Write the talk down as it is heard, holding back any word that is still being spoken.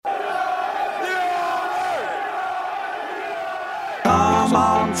Come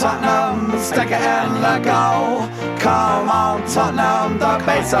on, Tottenham, stick it in the goal. Come on, Tottenham, don't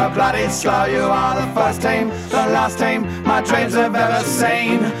be so bloody slow. You are the first team, the last team my dreams have ever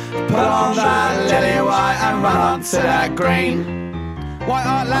seen. Put on that lily white and run on to that green. White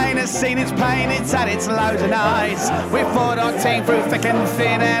Hart Lane has seen its pain, it's had its lows and highs. We fought our team through thick and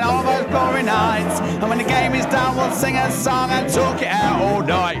thin and all those glory nights. And when the game is done, we'll sing a song and talk it out all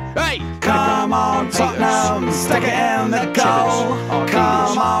night. Hey! Come on, Tottenham, stick it in the goal.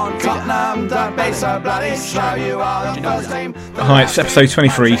 Come on, Tottenham, don't be so bloody slow. You are the first team. Hi, it's episode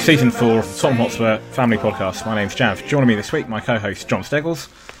 23, season 4 of the Tottenham Hotspur Family Podcast. My name's Jav. Joining me this week, my co-host John Steggles.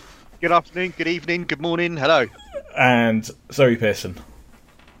 Good afternoon, good evening, good morning, hello. And Zoe Pearson.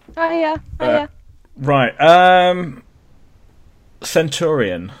 Hiya. Right,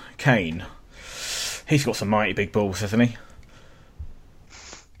 Centurion Kane. He's got some mighty big balls, hasn't he?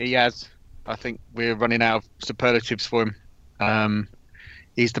 He has. I think we're running out of superlatives for him.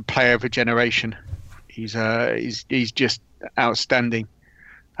 He's the player of a generation. He's just outstanding.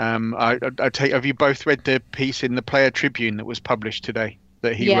 I take. Have you both read the piece in the Player Tribune that was published today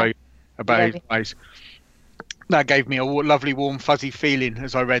that he wrote about his guys? That gave me a lovely, warm, fuzzy feeling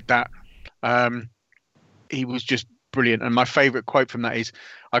as I read that. He was just brilliant. And my favourite quote from that is,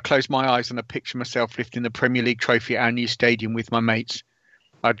 I close my eyes and I picture myself lifting the Premier League trophy at our new stadium with my mates.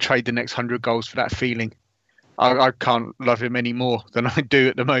 I'd trade the next 100 goals for that feeling. I can't love him any more than I do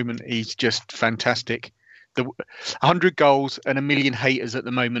at the moment. He's just fantastic. 100 goals and 1 million haters at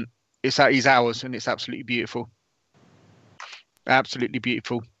the moment. He's ours, and it's absolutely beautiful. Absolutely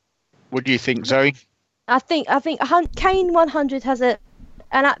beautiful. What do you think, Zoe? I think Kane 100 has an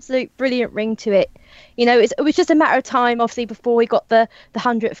absolute brilliant ring to it. You know, it was just a matter of time, obviously, before he got the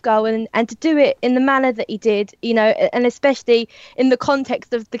 100th goal, and to do it in the manner that he did, you know, and especially in the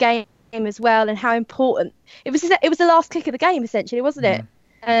context of the game as well, and how important it was. It was the last kick of the game, essentially, wasn't it?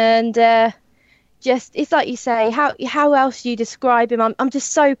 And just, it's like you say, how else do you describe him? I'm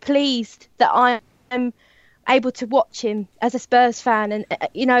just so pleased that I'm able to watch him as a Spurs fan, and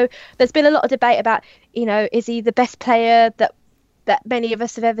you know, there's been a lot of debate about, you know, is he the best player that many of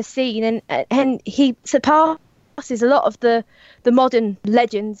us have ever seen, and he surpasses a lot of the modern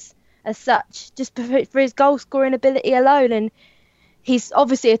legends as such, just for his goal scoring ability alone. And he's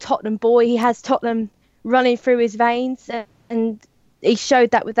obviously a Tottenham boy. He has Tottenham running through his veins, and he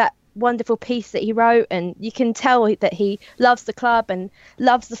showed that with that wonderful piece that he wrote, and you can tell that he loves the club and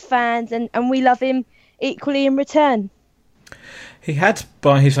loves the fans, and we love him equally in return. He had,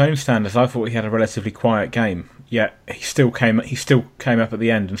 by his own standards, I thought he had a relatively quiet game. Yet he still came up at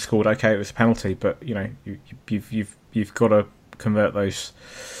the end and scored. Okay, it was a penalty, but you know, you've got to convert those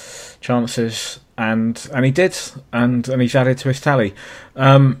chances, and he did, and he's added to his tally.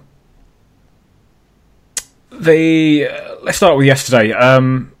 Let's start with yesterday. I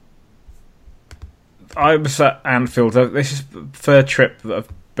was at Anfield. This is the third trip that I've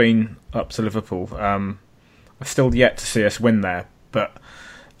been up to Liverpool. I've still yet to see us win there, but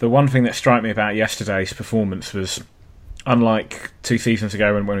the one thing that struck me about yesterday's performance was, unlike 2 seasons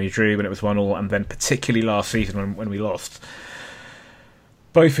ago when we drew, when it was 1-1, and then particularly last season when we lost,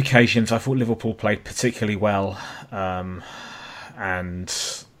 both occasions I thought Liverpool played particularly well, and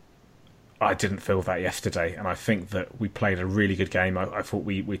I didn't feel that yesterday, and I think that we played a really good game. I thought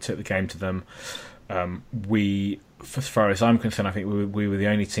we took the game to them. As far as I'm concerned, I think we were the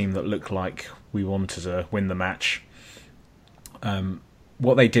only team that looked like we wanted to win the match.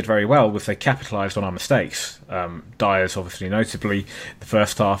 What they did very well was they capitalised on our mistakes. Dyer's obviously notably the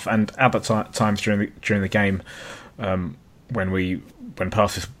first half, and at times during the game, when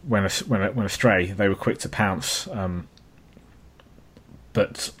passes went astray, they were quick to pounce.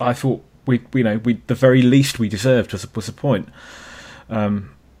 But I thought we the very least we deserved was a point.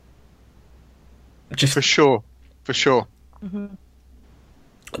 Just for sure. Mm-hmm.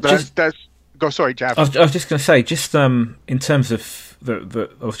 That's. Go, sorry, Jav. I was just going to say, just in terms of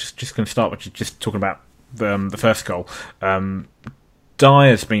I was just going to start with just talking about the first goal.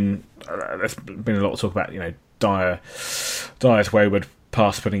 Dyer's been there's been a lot of talk about, you know, Dyer's wayward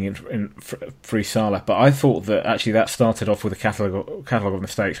pass putting in free Salah, but I thought that actually that started off with a catalogue of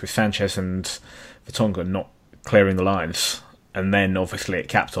mistakes with Sanchez and Vertonghen not clearing the lines, and then obviously it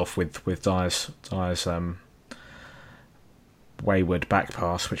capped off with Dyer's wayward back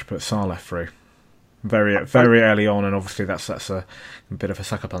pass, which put Salah through very early on, and obviously that's a bit of a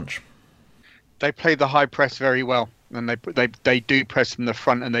sucker punch. They play the high press very well, and they do press from the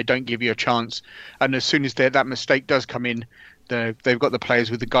front, and they don't give you a chance. And as soon as that mistake does come in, they've got the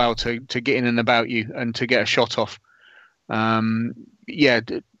players with the guile to get in and about you and to get a shot off.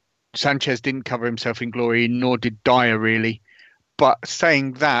 Sanchez didn't cover himself in glory, nor did Dyer really. But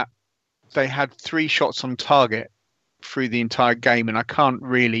saying that, they had 3 shots on target through the entire game, and I can't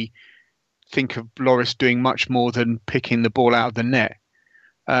really think of Loris doing much more than picking the ball out of the net.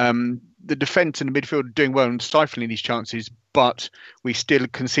 The defence and the midfield are doing well and stifling these chances, but we're still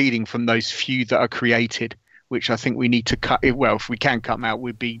conceding from those few that are created, which I think we need to cut. Well, if we can cut them out,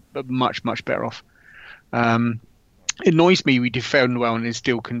 we'd be much, much better off. It annoys me we defend well and then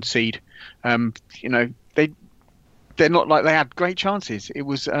still concede. They're not like they had great chances. It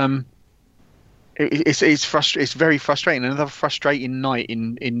was it's very frustrating. Another frustrating night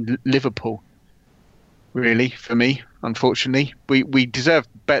in Liverpool, really, for me. Unfortunately, we deserve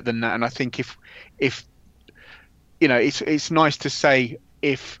better than that. And I think if it's nice to say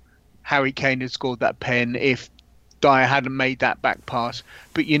if Harry Kane had scored that pen, if Dyer hadn't made that back pass,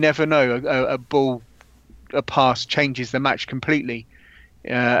 but you never know. A pass changes the match completely.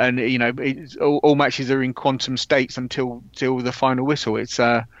 And all matches are in quantum states until the final whistle. It's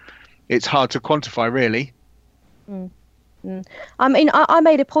hard to quantify, really. I mean, I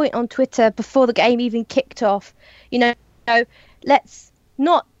made a point on Twitter before the game even kicked off. Let's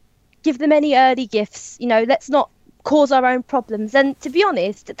not give them any early gifts. Let's not cause our own problems. And to be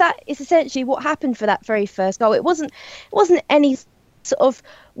honest, that is essentially what happened for that very first goal. It wasn't any sort of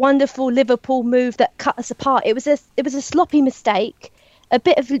wonderful Liverpool move that cut us apart. It was a sloppy mistake, a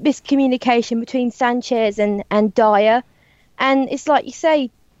bit of miscommunication between Sanchez and Dyer, and it's like you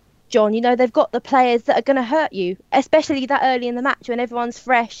say, John, they've got the players that are going to hurt you, especially that early in the match when everyone's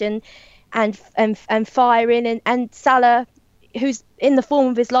fresh and firing. And Salah, who's in the form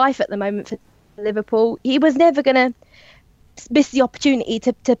of his life at the moment for Liverpool, he was never going to miss the opportunity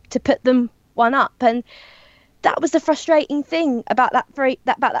to put them one up. And that was the frustrating thing about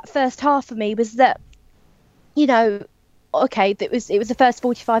that first half for me, was that, okay, it was the first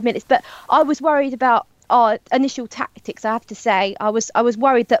 45 minutes, but I was worried about our initial tactics. I have to say, I was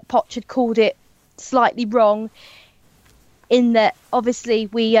worried that Poch had called it slightly wrong, in that obviously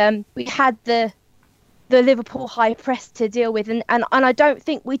we had the Liverpool high press to deal with, and I don't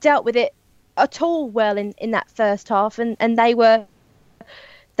think we dealt with it at all well in that first half, and they were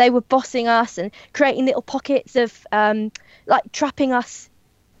bossing us and creating little pockets of trapping us,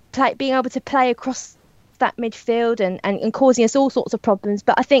 being able to play across that midfield and causing us all sorts of problems.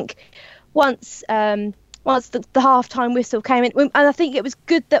 But I think once the half-time whistle came in, and I think it was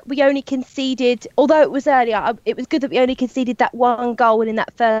good that we only conceded, although it was earlier, it was good that we only conceded that one goal in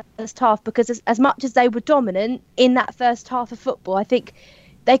that first half, because as much as they were dominant in that first half of football, I think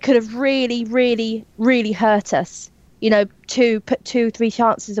they could have really, really, really hurt us, to put 2-3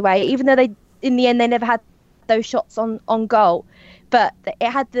 chances away, even though in the end they never had those shots on goal. But it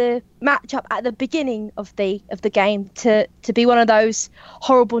had the match-up at the beginning of the game to be one of those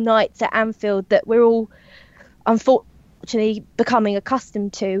horrible nights at Anfield that we're all unfortunately becoming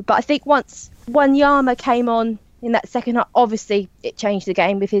accustomed to. But I think once Wanyama came on in that second half, obviously it changed the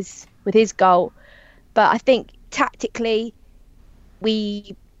game with his goal. But I think tactically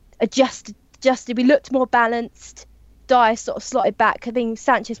we adjusted. We looked more balanced. Dyer sort of slotted back. I think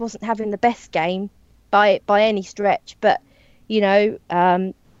Sanchez wasn't having the best game by any stretch, but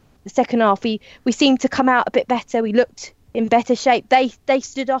the second half we seemed to come out a bit better. We looked in better shape. They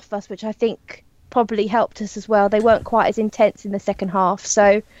stood off us, which I think probably helped us as well. They weren't quite as intense in the second half.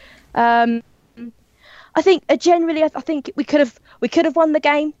 So I think generally I think we could have won the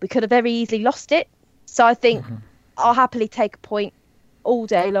game. We could have very easily lost it. So I think I'll happily take a point all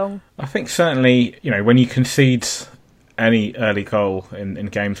day long. I think certainly, when you concede any early goal in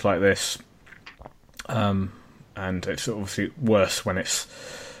games like this, and it's obviously worse when it's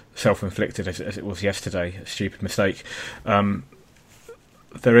self-inflicted, as it was yesterday, a stupid mistake.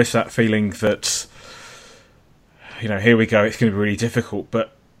 There is that feeling that, here we go, it's going to be really difficult.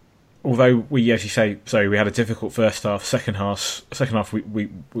 But although we, as you say, we had a difficult first half, second half we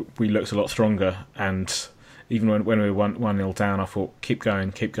looked a lot stronger. And even when we were 1-0 down, I thought, keep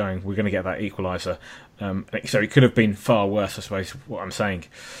going, we're going to get that equaliser. So it could have been far worse, I suppose, what I'm saying.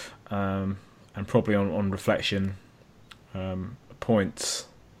 And probably on reflection, points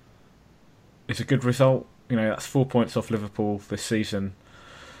is a good result. That's 4 points off Liverpool this season.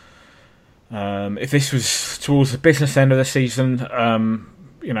 If this was towards the business end of the season,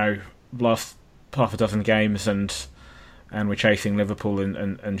 last half a dozen games and we're chasing Liverpool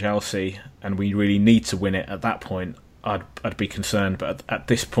and Chelsea, and we really need to win it at that point, I'd be concerned. But at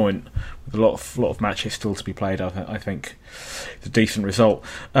this point, with a lot of matches still to be played, I think it's a decent result.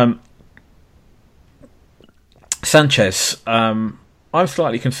 Sanchez, I'm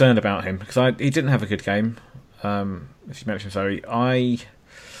slightly concerned about him because he didn't have a good game, as you mentioned, Zoe.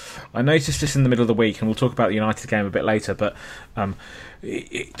 I noticed this in the middle of the week, and we'll talk about the United game a bit later. But don't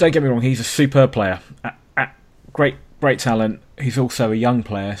get me wrong, he's a superb player, great talent. He's also a young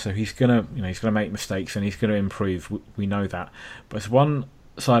player, so he's gonna make mistakes and he's gonna improve. We know that, but it's one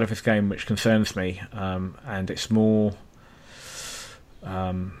side of his game which concerns me, and it's more.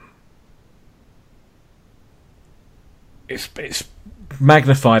 It's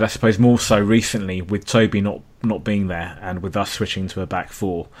magnified, I suppose, more so recently with Toby not being there, and with us switching to a back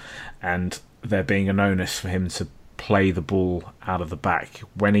four, and there being an onus for him to play the ball out of the back.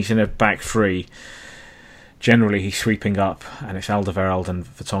 When he's in a back three, generally he's sweeping up, and it's Alderweireld and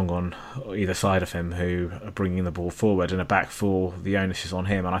Vertonghen on either side of him who are bringing the ball forward. In a back four, the onus is on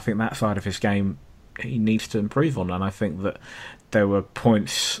him, and I think that side of his game he needs to improve on. And I think that there were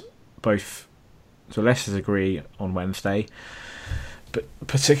points both to a lesser degree on Wednesday, but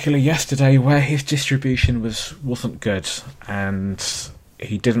particularly yesterday, where his distribution wasn't good and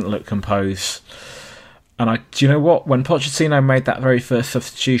he didn't look composed. And do you know what? When Pochettino made that very first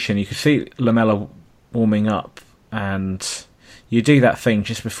substitution, you could see Lamela warming up, and you do that thing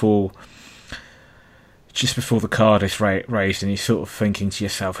just before the card is raised, and you're sort of thinking to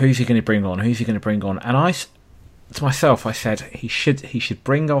yourself, who's he going to bring on? Who's he going to bring on? And to myself, I said he should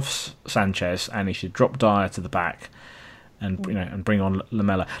bring off Sanchez, and he should drop Dyer to the back, and and bring on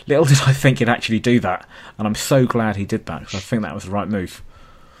Lamela. Little did I think he'd actually do that, and I'm so glad he did that, because I think that was the right move.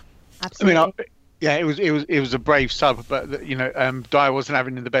 Absolutely. It was a brave sub, but Dyer wasn't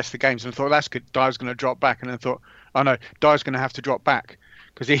having the best of games, and I thought that's good. Dyer's going to drop back, and then I thought, oh no, Dyer's going to have to drop back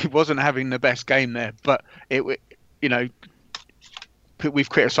because he wasn't having the best game there. But we've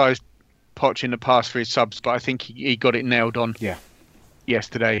criticised Poch in the past for his subs, but I think he got it nailed on. Yeah,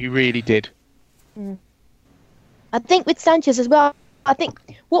 yesterday he really did. I think with Sanchez as well, I think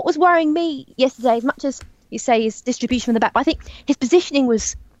what was worrying me yesterday, as much as you say his distribution from the back, but I think his positioning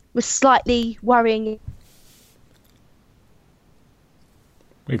was slightly worrying.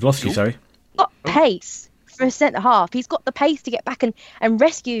 We've lost you, sorry. He's got pace for a centre half. He's got the pace to get back and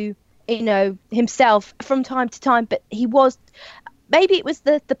rescue, himself from time to time. But maybe it was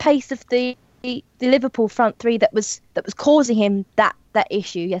the pace of the Liverpool front three that was causing him that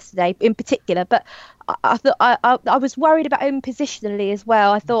issue yesterday in particular. But I thought I was worried about him positionally as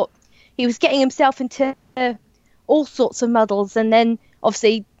well. I thought he was getting himself into all sorts of muddles, and then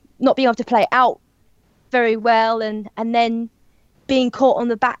obviously not being able to play out very well, and then being caught on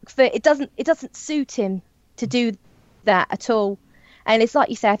the back foot. It doesn't suit him to do that at all. And it's like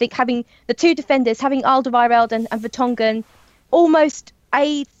you say, I think having the two defenders, having Alderweireld and Vertonghen, almost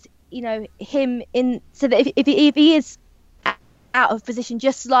aids him in, so that if he is out of position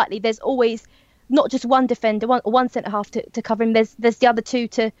just slightly, there's always not just one defender, one centre half to cover him. There's the other two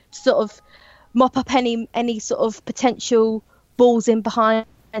to sort of mop up any sort of potential balls in behind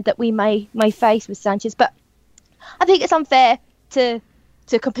that we may face with Sanchez. But I think it's unfair to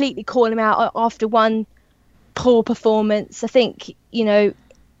completely call him out after one poor performance. I think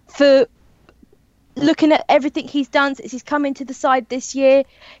for looking at everything he's done since he's come into the side this year,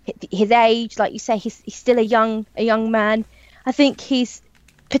 his age, like you say, he's still a young man. I think he's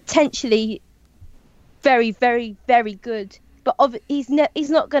potentially very, very, very good, but he's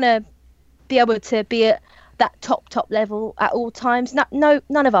not going to be able to be at that top level at all times. No,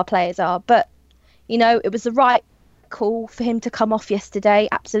 none of our players are. But it was the right call for him to come off yesterday,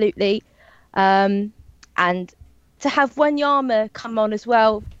 absolutely. And to have Wanyama come on as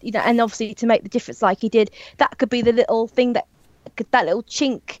well, and obviously to make the difference like he did, that could be the little thing that little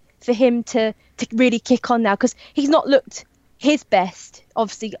chink for him to really kick on now, because he's not looked his best,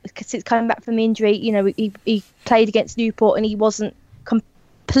 obviously, since coming back from the injury. He played against Newport and he wasn't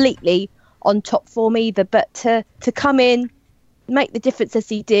completely on top form either, but to come in, make the difference as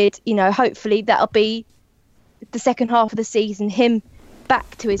he did, hopefully that'll be the second half of the season, him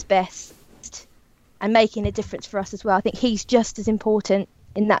back to his best and making a difference for us as well. I think he's just as important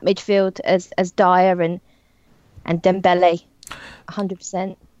in that midfield as Dyer and Dembele,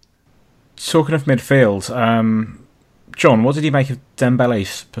 100%. Talking of midfield, John, what did you make of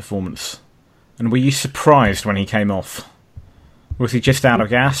Dembele's performance? And were you surprised when he came off? Was he just out of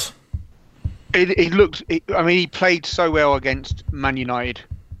gas? He played so well against Man United,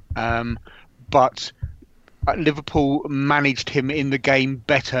 but Liverpool managed him in the game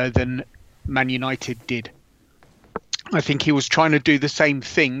better than Man United did. I think he was trying to do the same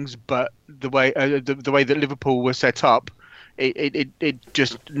things, but the way that Liverpool were set up, it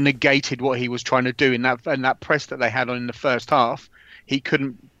just negated what he was trying to do in that press that they had on in the first half. He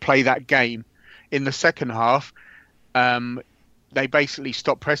couldn't play that game. In the second half, they basically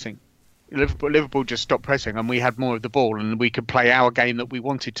stopped pressing. Liverpool just stopped pressing, and we had more of the ball, and we could play our game that we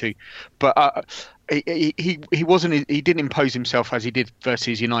wanted to. But he wasn't. He didn't impose himself as he did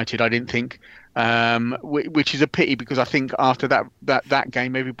versus United. I didn't think, which is a pity, because I think after that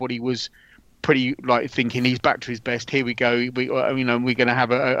game, everybody was pretty thinking he's back to his best. Here we go. We're going to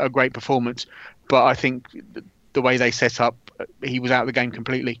have a great performance. But I think the way they set up, he was out of the game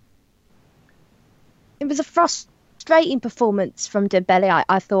completely. It was a frustrating performance from Dembele,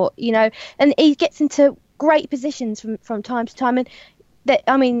 I thought, and he gets into great positions from time to time. And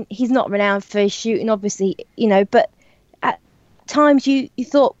he's not renowned for his shooting, obviously, but at times you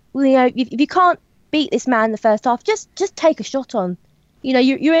thought, if you can't beat this man in the first half, just take a shot on.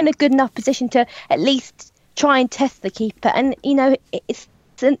 You're in a good enough position to at least try and test the keeper. And,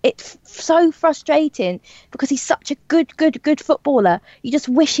 it's so frustrating because he's such a good footballer. You just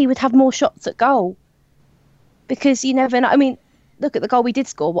wish he would have more shots at goal. Because you never know. Look at the goal we did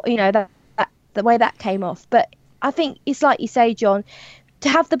score. That the way that came off. But I think it's like you say, John, to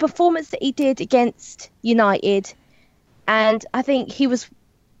have the performance that he did against United, and I think he was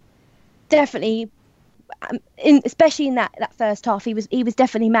definitely, especially in that first half, he was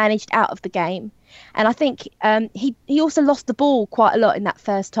definitely managed out of the game. And I think he also lost the ball quite a lot in that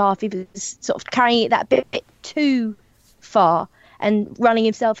first half. He was sort of carrying it that bit too far and running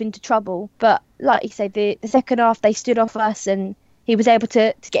himself into trouble. But like you say, the second half they stood off us, and he was able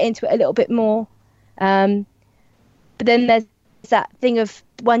to get into it a little bit more. But then there's that thing of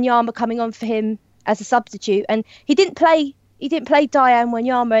Wanyama coming on for him as a substitute, and he didn't play Dyer and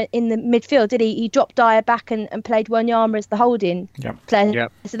Wanyama in the midfield, did he? He dropped Dyer back and played Wanyama as the holding player.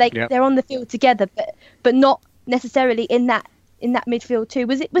 Yep. So they're on the field together, but not necessarily in that midfield too.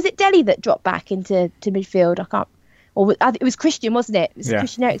 Was it Dele that dropped back into midfield? I can't. Or it was Christian, wasn't it? It was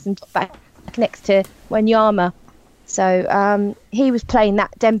Christian Eriksen dropped back next to Wanyama. So he was playing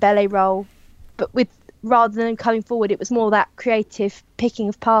that Dembele role, but rather than coming forward, it was more that creative picking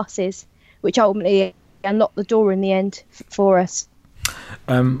of passes, which ultimately unlocked the door in the end for us.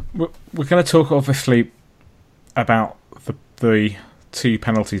 We're going to talk obviously about the two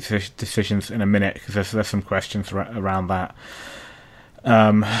penalty decisions in a minute, because there's some questions around that.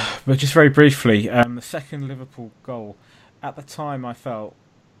 But just very briefly, the second Liverpool goal, at the time I felt,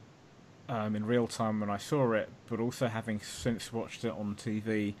 in real time when I saw it, but also having since watched it on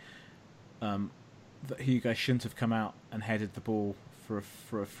TV, that Hugo shouldn't have come out and headed the ball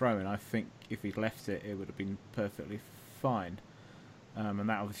for a throw, and I think if he'd left it, it would have been perfectly fine. And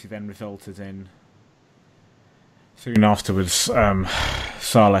that obviously then resulted in, soon afterwards,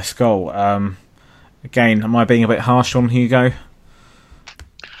 Saleh's goal. Again, am I being a bit harsh on Hugo?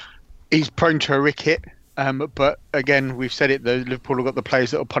 He's prone to a ricket, but again, we've said it, the Liverpool have got the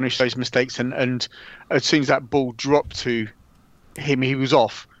players that will punish those mistakes, and as soon as that ball dropped to him, he was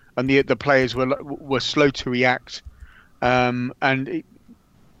off, and the players were slow to react, and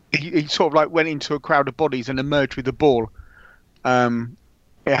he sort of went into a crowd of bodies and emerged with the ball. It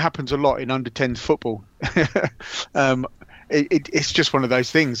happens a lot in under-10s football. It's just one of those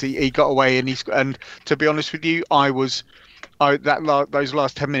things. He got away, and to be honest with you, those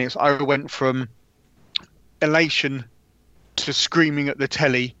last 10 minutes, I went from elation to screaming at the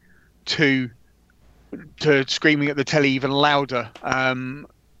telly to screaming at the telly even louder.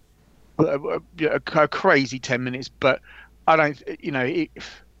 A crazy 10 minutes, but I don't.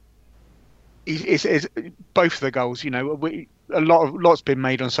 It's both of the goals. Lots been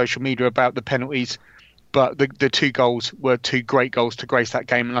made on social media about the penalties, but the two goals were two great goals to grace that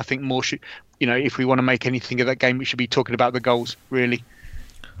game, and I think more should. If we want to make anything of that game, we should be talking about the goals, really.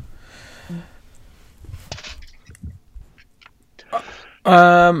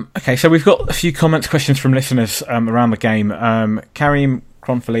 Okay, so we've got a few questions from listeners around the game. Karim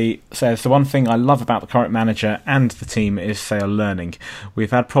Cronfley says, the one thing I love about the current manager and the team is they are learning.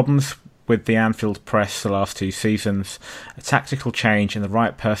 We've had problems with the Anfield press the last 2 seasons, a tactical change and the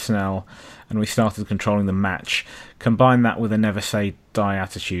right personnel, and we started controlling the match. Combine that with a never say die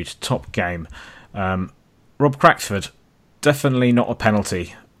attitude. Top game. Rob Cracksford, definitely not a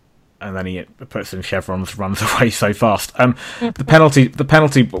penalty. And then he puts in chevrons, runs away so fast. The penalty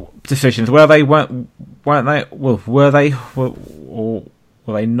decisions, were they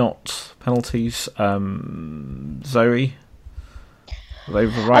not penalties? Zoe, were they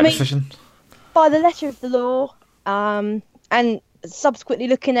the right decision? By the letter of the law, and subsequently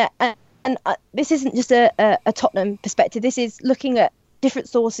looking at, and this isn't just a Tottenham perspective. This is looking at different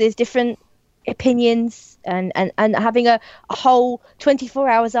sources, different opinions, and having a whole 24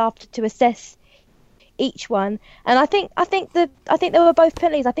 hours after to assess each one. And I think they were both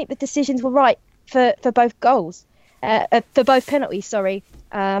penalties. I think the decisions were right for both goals, for both penalties. Sorry.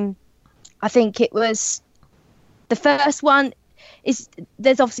 I think it was the first one.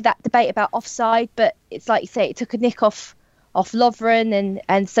 There's obviously that debate about offside, but it's like you say, it took a nick off Lovren,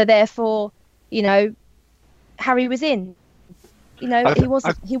 and so therefore, Harry was in. He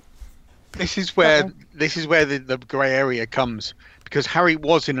wasn't. This is where the grey area comes, because Harry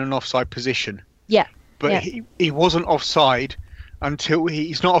was in an offside position. Yeah. But he wasn't offside until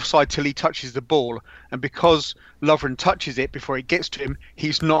he's not offside till he touches the ball, and because Lovren touches it before it gets to him,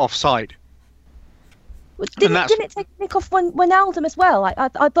 he's not offside. Didn't it take a nick off Wijnaldum as well? Like I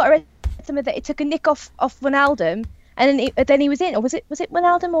thought I read somewhere that it took a nick off Wijnaldum, and then he was in, or was it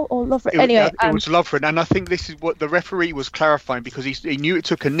Wijnaldum or Lovren? Anyway, it was Lovren, and I think this is what the referee was clarifying, because he knew it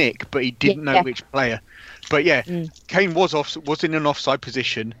took a nick, but he didn't know which player. But Kane was in an offside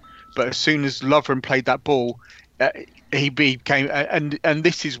position, but as soon as Lovren played that ball, he became, and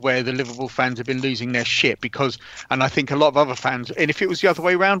this is where the Liverpool fans have been losing their shit, and I think a lot of other fans, and if it was the other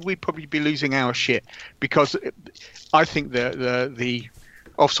way around, we'd probably be losing our shit, because I think the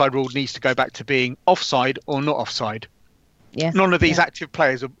offside rule needs to go back to being offside or not offside. Yeah. None of these active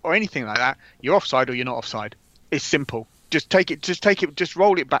players or anything like that. You're offside or you're not offside. It's simple. Just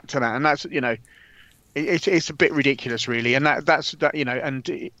roll it back to that, and that's it's a bit ridiculous, really. And that's And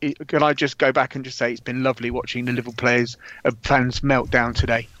can I just go back and just say it's been lovely watching the Liverpool fans melt down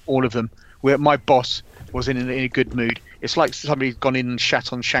today, all of them. My boss was in a good mood. It's like somebody's gone in and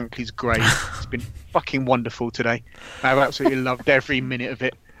shat on Shankly's grave. It's been fucking wonderful today. I've absolutely loved every minute of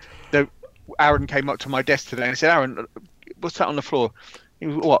it. Aaron came up to my desk today and said, "Aaron, what's that on the floor?"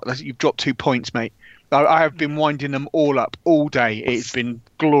 What? You've dropped 2 points, mate. I have been winding them all up all day. It's been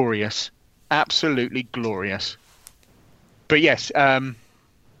glorious. Absolutely glorious. But yes,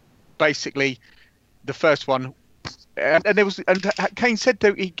 basically, the first one, and there was, and Kane said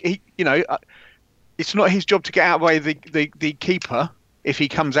that he it's not his job to get out of the way of the keeper if he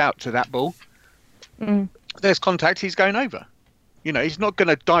comes out to that ball. There's contact, he's going over. He's not going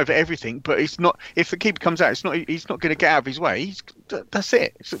to dive at everything, but it's not. If the keeper comes out, he's not going to get out of his way. That's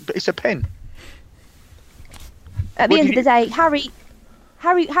it. It's a pen. At the end of the day,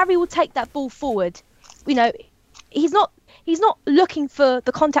 Harry will take that ball forward. He's not looking for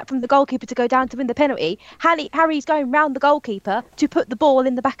the contact from the goalkeeper to go down to win the penalty. Harry's going round the goalkeeper to put the ball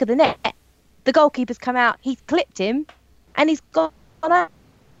in the back of the net. The goalkeeper's come out, he's clipped him, and he's gone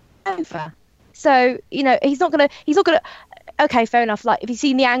over. So he's not gonna. Okay, fair enough. Like if you've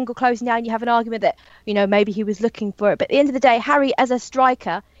seen the angle closing down, you have an argument that maybe he was looking for it. But at the end of the day, Harry, as a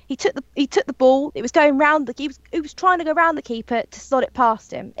striker, he took the ball. It was going round he was trying to go round the keeper to slot it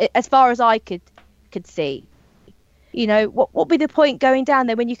past him. As far as I could see, what would be the point going down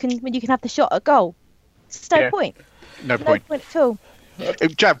there when you can have the shot at goal? There's no point. No point at all.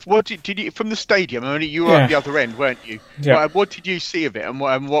 Jav, what did you from the stadium? Only you were at the other end, weren't you? Yeah. What did you see of it, and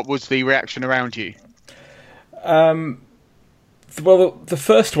what was the reaction around you? Well, the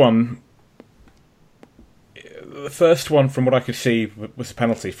first one, from what I could see, was a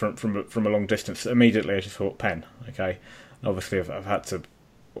penalty from a long distance. Immediately, I just thought pen. Okay, and obviously, I've had to.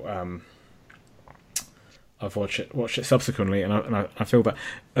 I've watched it subsequently, and I feel that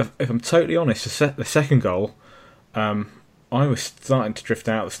if I'm totally honest, the second goal, I was starting to drift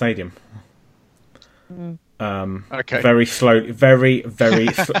out of the stadium. Okay. Very slowly, very, very.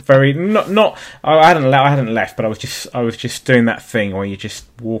 Not. I hadn't left, but I was just doing that thing where you're just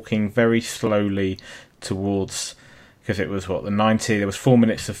walking very slowly towards, because it was the 90. There was 4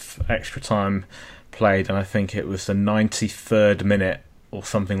 minutes of extra time played, and I think it was the 93rd minute or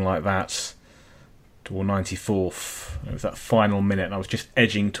something like that, or 94th. It was that final minute, and I was just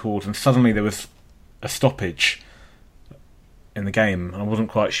edging towards, and suddenly there was a stoppage in the game, and I wasn't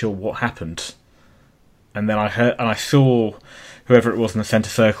quite sure what happened. And then I saw whoever it was in the centre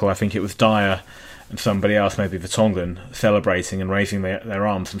circle, I think it was Dyer and somebody else, maybe Vertonghen, celebrating and raising their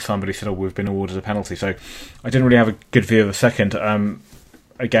arms, and somebody said, we've been awarded a penalty. So I didn't really have a good view of the second.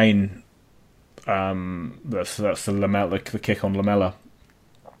 Again, that's the Lamela, the kick on Lamela.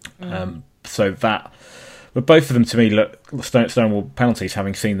 So that, but both of them to me look Stonewall penalties,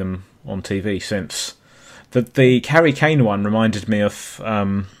 having seen them on TV since. The Harry Kane one reminded me of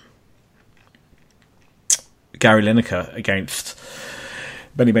Gary Lineker against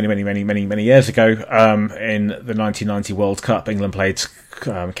many years ago in the 1990 World Cup. England played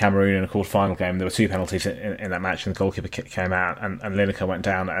Cameroon in a quarter-final game. There were 2 penalties in that match, and the goalkeeper came out, and Lineker went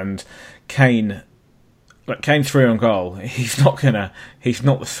down. And Kane threw on goal. He's not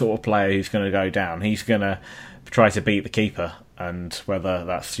the sort of player who's going to go down. He's going to try to beat the keeper, and whether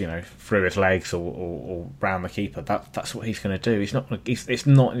that's through his legs or round the keeper, that's what he's going to do. It's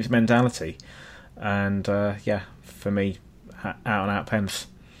not in his mentality. And for me, out and out pens.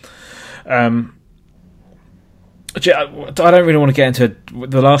 I don't really want to get into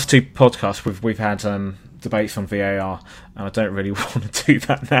the last two podcasts. We've had debates on VAR, and I don't really want to do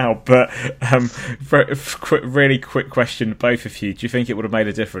that now. But really quick question to both of you: do you think it would have made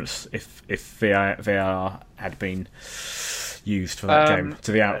a difference if VAR had been used for that game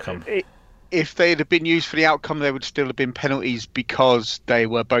to the outcome? If they had been used for the outcome, there would still have been penalties because they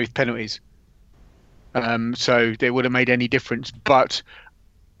were both penalties. So they would have made any difference, but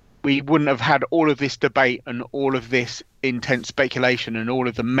we wouldn't have had all of this debate and all of this intense speculation and all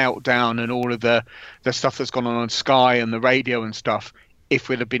of the meltdown and all of the stuff that's gone on Sky and the radio and stuff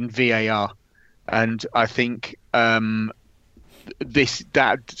if it had been VAR. And I think that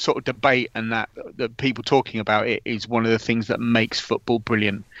sort of debate and that the people talking about it is one of the things that makes football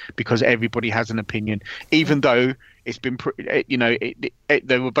brilliant, because everybody has an opinion, even though it's been,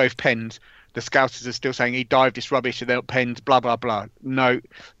 they were both pens. The Scousers are still saying he dived, it's rubbish, they're not pens, blah, blah, blah. No,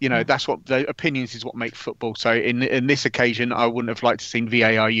 that's what the opinions is what make football. So in this occasion, I wouldn't have liked to seen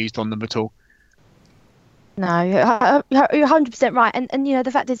VAR used on them at all. No, you're 100% right. And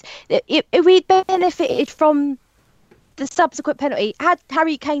the fact is, if we benefited from the subsequent penalty, had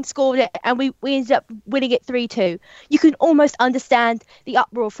Harry Kane scored it and we ended up winning it 3-2, you can almost understand the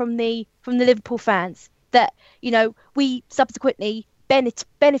uproar from the Liverpool fans that, we subsequently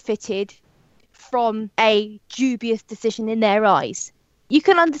benefited from a dubious decision in their eyes. You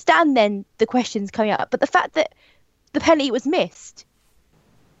can understand then the questions coming up, but the fact that the penalty was missed,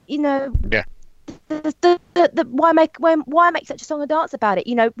 Yeah. Why make such a song and dance about it?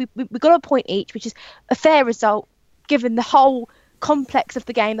 We got a point each, which is a fair result given the whole complex of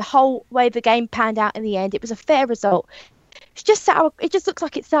the game, the whole way the game panned out in the end. It was a fair result. It's just sour. It just looks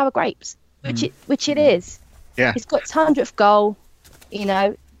like it's sour grapes, which it is. Yeah. He's got his 100th goal.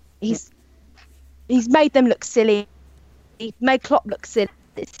 He's made them look silly. He made Klopp look silly.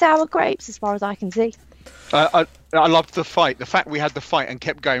 It's sour grapes as far as I can see. I loved the fight. The fact we had the fight and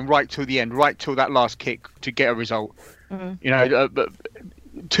kept going right till the end, right till that last kick to get a result. Mm-hmm.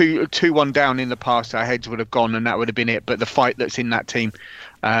 2-1 down in the past, our heads would have gone and that would have been it. But the fight that's in that team,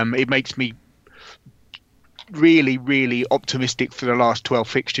 it makes me really, really optimistic for the last 12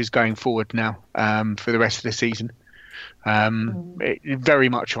 fixtures going forward now, for the rest of the season. Very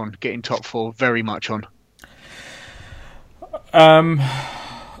much on getting top four, very much on.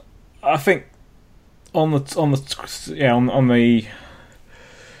 I think on the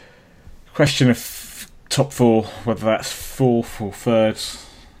question of top four, whether that's fourth or third,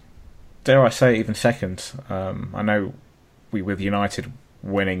 dare I say even second. I know with United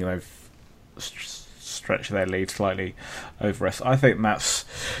winning, they've stretched their lead slightly over us. I think that's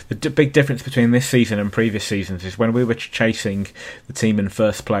the big difference between this season and previous seasons is when we were chasing the team in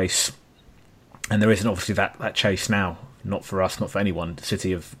first place, and there isn't obviously that chase now. Not for us, not for anyone.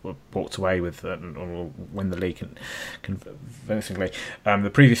 City have walked away with or win the league convincingly. The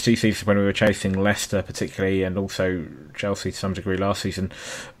previous two seasons when we were chasing Leicester particularly, and also Chelsea to some degree last season,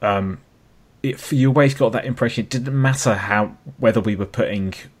 you always got that impression. It didn't matter whether we were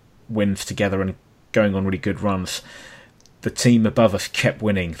putting wins together and going on really good runs. The team above us kept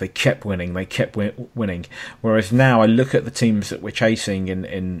winning. They kept winning. Winning. Whereas now I look at the teams that we're chasing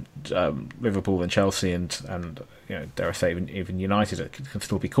in Liverpool and Chelsea and dare I say even United that can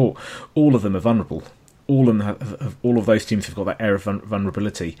still be caught. All of them are vulnerable. All of those teams have got that air of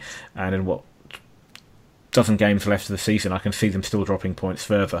vulnerability. And in what dozen games left of the season, I can see them still dropping points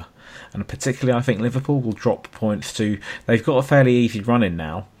further. And particularly, I think Liverpool will drop points too. They've got a fairly easy run in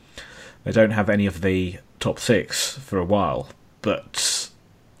now. They don't have any of the top six for a while, but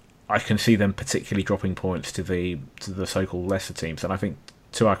I can see them particularly dropping points to the so-called lesser teams. And I think,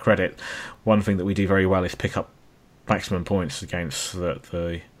 to our credit, one thing that we do very well is pick up maximum points against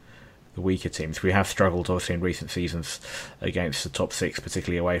the weaker teams. We have struggled, obviously, in recent seasons against the top six,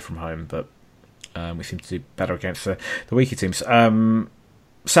 particularly away from home, but we seem to do better against the weaker teams. Sam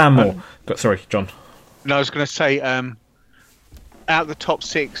Moore. Sorry, John. No, I was going to say, out of the top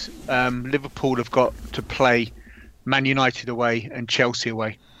six, Liverpool have got to play Man United away and Chelsea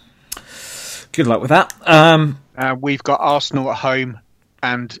away. Good luck with that. We've got Arsenal at home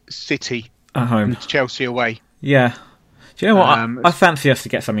and City at home. And Chelsea away. Yeah. Do you know what? I fancy us to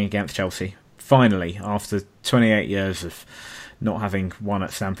get something against Chelsea. Finally, after 28 years of not having won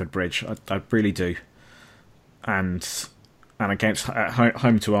at Stamford Bridge. I really do. And against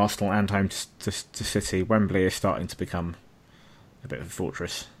home to Arsenal and home to City, Wembley is starting to become a bit of a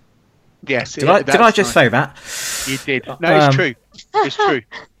fortress. Yes. Did I just say that? You did. No, it's true. It's true.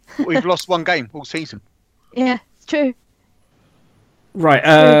 We've lost one game all season. Yeah, it's true.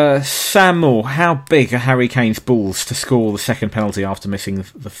 Right, Sam Moore, how big are Harry Kane's balls to score the second penalty after missing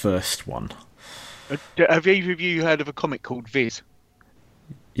the first one? Have either of you heard of a comic called Viz?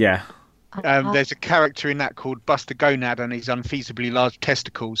 Yeah. There's a character in that called Buster Gonad and his unfeasibly large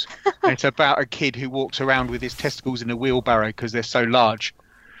testicles. And it's about a kid who walks around with his testicles in a wheelbarrow because they're so large.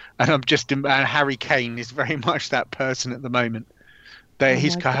 And Harry Kane is very much that person at the moment.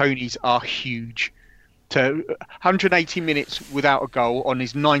 His cojones are huge. To 180 minutes without a goal on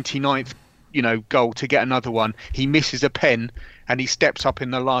his 99th, goal to get another one. He misses a pen and he steps up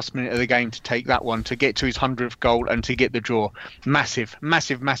in the last minute of the game to take that one, to get to his 100th goal and to get the draw. Massive,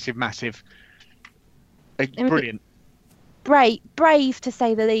 massive, massive, massive. Brilliant. Brave to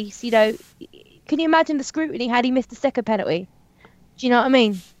say the least. Can you imagine the scrutiny had he missed the second penalty? Do you know what I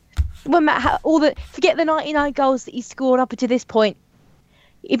mean? No matter how, forget the 99 goals that he scored up to this point.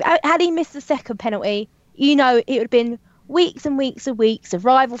 Had he missed the second penalty, it would have been weeks and weeks and weeks of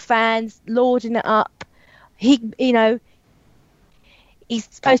rival fans lording it up. He's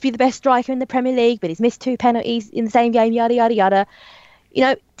supposed to be the best striker in the Premier League, but he's missed 2 penalties in the same game, yada, yada, yada. He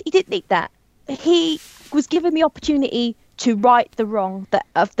didn't need that. He was given the opportunity to right the wrong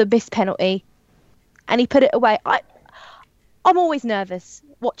of the missed penalty, and he put it away. I'm always nervous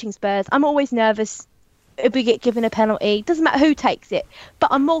watching Spurs. I'm always nervous if we get given a penalty. Doesn't matter who takes it,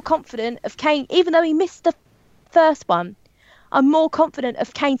 but I'm more confident of Kane, even though he missed the first one. I'm more confident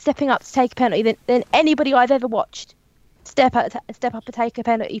of Kane stepping up to take a penalty than anybody I've ever watched step up and take a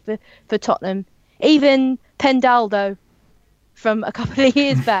penalty for Tottenham. Even Pendaldo from a couple of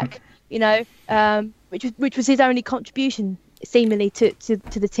years back, which was his only contribution seemingly to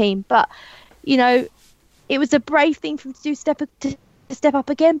the team. But it was a brave thing for him to do, to step up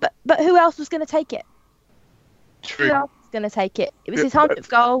again. But who else was going to take it? True. Who else was going to take it? It was his 100th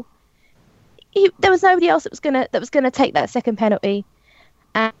goal. There was nobody else that was going to take that second penalty,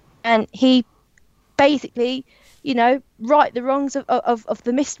 and he basically, right the wrongs of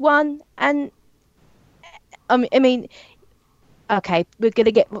the missed one. And I mean, okay, we're going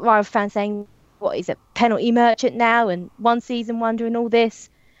to get rival fans saying, "What is a penalty merchant now?" and one season wonder and all this,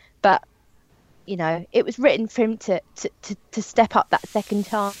 but it was written for him to step up that second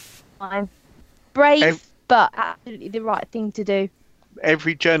time. Brave, but absolutely the right thing to do.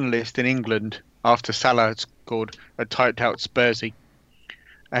 Every journalist in England, after Salah had scored, had typed out Spursy,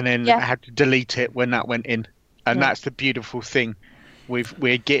 and then had to delete it when that went in. And that's the beautiful thing.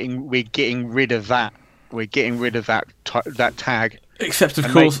 We're getting rid of that. We're getting rid of that tag. Except of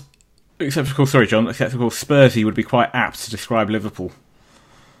course, sorry, John. Except of course, Spursy would be quite apt to describe Liverpool.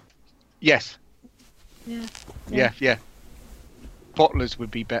 Yes. Yeah. Bottlers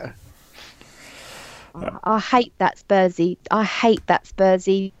would be better. I hate that Spursy. I hate that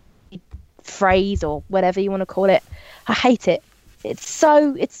Spursy phrase or whatever you want to call it. I hate it. It's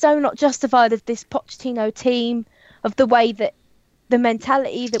so not justified of this Pochettino team, of the way that the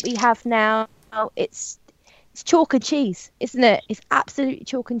mentality that we have now. It's chalk and cheese, isn't it? It's absolutely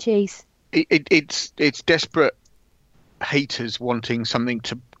chalk and cheese. It's desperate haters wanting something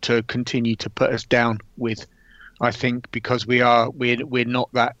to continue to put us down with. I think because we're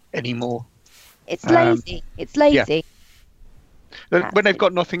not that anymore. It's lazy. It's lazy. Yeah. When they've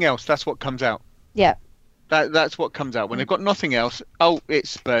got nothing else, that's what comes out. Yeah. That's what comes out. When they've got nothing else,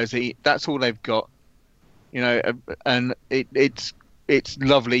 it's Spursy. That's all they've got. And it's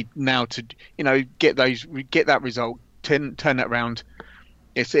lovely now to get that result, turn that round.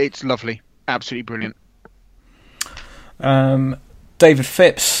 It's lovely, absolutely brilliant. David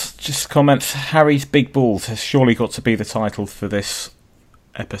Phipps just comments: Harry's big balls has surely got to be the title for this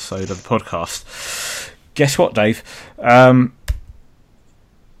episode of the podcast. Guess what, Dave?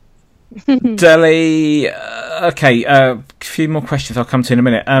 Delhi. Okay, a few more questions I'll come to in a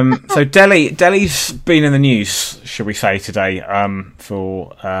minute. So Delhi's been in the news, shall we say, today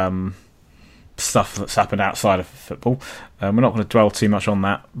for stuff that's happened outside of football. We're not going to dwell too much on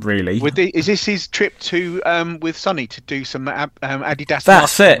that, really. Is this his trip to with Sonny to do some Adidas?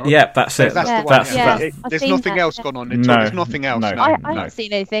 That's it. Yeah, that's it. That's the one. There's nothing else gone on. No, there's nothing else. No, I haven't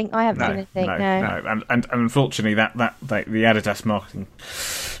seen anything. I haven't seen anything. No. And unfortunately, that the Adidas marketing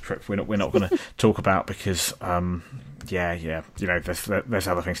trip we're not going to talk about because. There's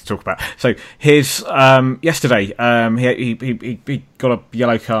other things to talk about. So here's yesterday. He got a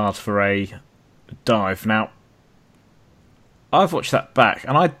yellow card for a dive. Now, I've watched that back,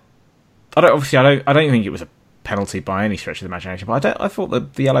 and I don't think it was a penalty by any stretch of the imagination. But I thought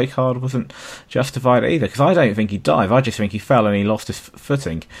the yellow card wasn't justified either, because I don't think he dived. I just think he fell and he lost his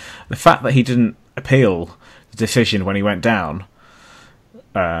footing. The fact that he didn't appeal the decision when he went down.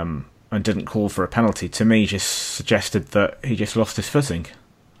 and didn't call for a penalty, to me just suggested that he just lost his footing.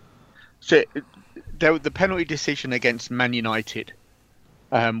 So the penalty decision against Man United,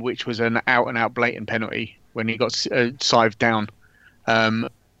 which was an out-and-out blatant penalty when he got sived down,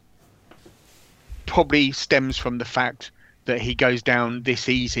 probably stems from the fact that he goes down this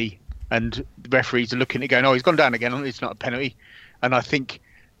easy, and the referees are looking at it going, "Oh, he's gone down again. It's not a penalty." And I think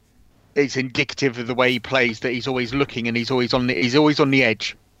it's indicative of the way he plays that he's always looking and he's always on the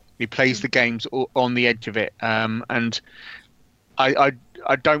edge. He plays the games on the edge of it, and I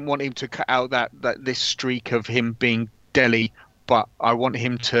don't want him to cut out that this streak of him being Dele, but I want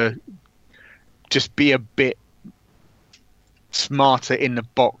him to just be a bit smarter in the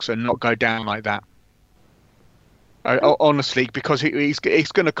box and not go down like that. Honestly, because it's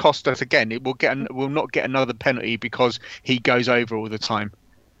going to cost us again. We'll not get another penalty because he goes over all the time.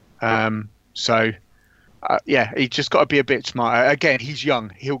 He's just got to be a bit smarter. Again, he's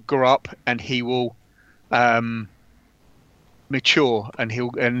young. He'll grow up and he will mature,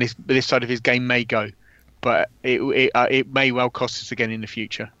 and this side of his game may go, but it may well cost us again in the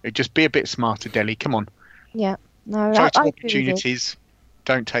future. Just be a bit smarter, Dele. Come on. Yeah. No. Total I opportunities.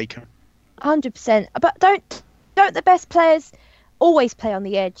 Don't take them. 100%. But don't the best players always play on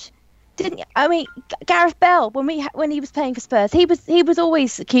the edge? Gareth Bale, when he was playing for Spurs, he was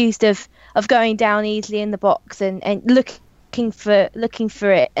always accused of going down easily in the box and looking for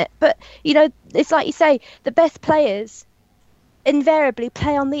it. But it's like you say, the best players invariably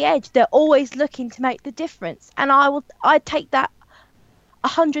play on the edge. They're always looking to make the difference, and I'd take that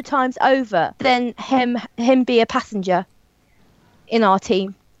 100 times over than him be a passenger in our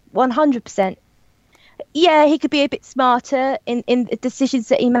team. 100%. Yeah, he could be a bit smarter in the decisions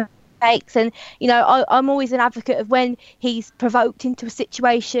that he makes, and I'm always an advocate of when he's provoked into a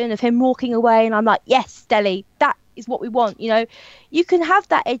situation of him walking away, and I'm like, yes, Dele, that is what we want. You can have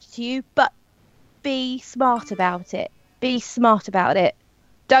that edge to you, but be smart about it.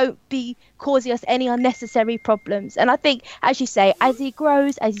 Don't be causing us any unnecessary problems. And I think, as you say, as he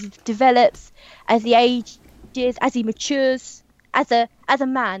grows, as he develops, as he ages, as he matures, as a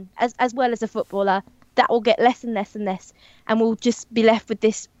man, as well as a footballer, that will get less and less and less, and we'll just be left with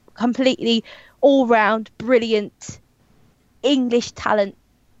this completely all-round brilliant English talent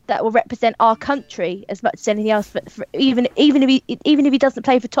that will represent our country as much as anything else. For even if he doesn't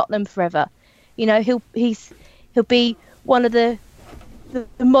play for Tottenham forever, he'll be one of the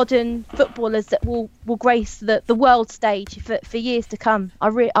modern footballers that will grace the world stage for years to come. I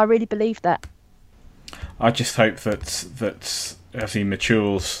really believe that. I just hope that as he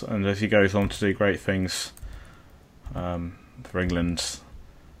matures and as he goes on to do great things for England,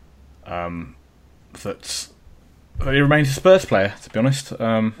 that he remains a Spurs player, to be honest.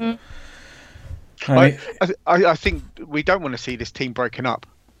 I think we don't want to see this team broken up,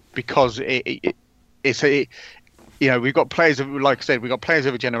 because we've got players of, like I said, we've got players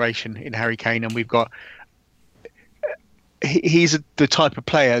of a generation in Harry Kane, and he's the type of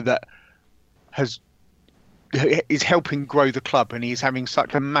player that is helping grow the club, and he's having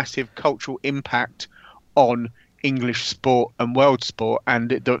such a massive cultural impact on English sport and world sport, and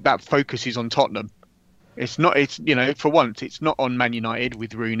that focus is on Tottenham. For once, it's not on Man United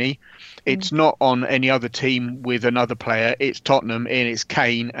with Rooney. It's not on any other team with another player. It's Tottenham, and it's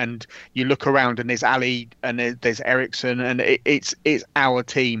Kane. And you look around, and there's Ali, and there's Eriksen, and it's our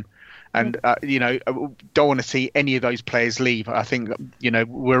team. And don't want to see any of those players leave. I think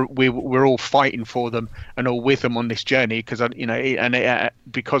we're all fighting for them and all with them on this journey, because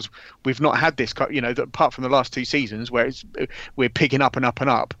because we've not had this, apart from the last 2 seasons where we're picking up and up and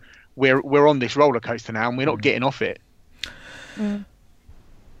up. We're on this roller coaster now, and we're not getting off it.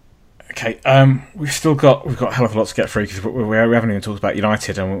 Okay, we've got a hell of a lot to get through, because we haven't even talked about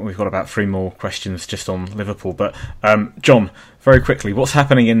United, and we've got about 3 more questions just on Liverpool. But John, very quickly, what's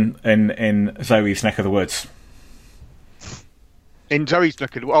happening in Zoe's neck of the woods? In Zoe's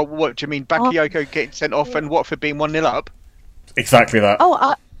neck of the woods? Oh, what do you mean? Bakayoko getting sent off and Watford being 1-0 up? Exactly that.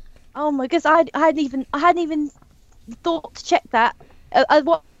 Oh my goodness! I hadn't even thought to check that.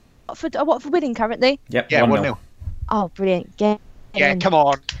 Watford winning currently? Yep. Yeah, 1-0. Oh, brilliant! Yeah, come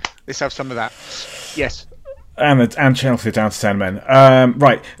on. Let's have some of that. Yes. And Chelsea are down to 10 men.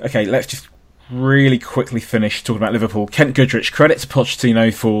 Right, okay, let's just really quickly finish talking about Liverpool. Kent Goodrich, credit to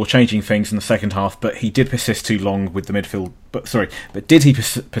Pochettino for changing things in the second half, but he did persist too long with the midfield. But did he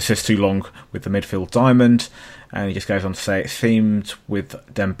persist too long with the midfield diamond? And he just goes on to say, it seemed with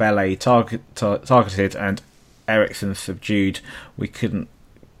Dembele targeted and Eriksen subdued, we couldn't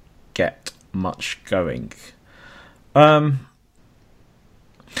get much going.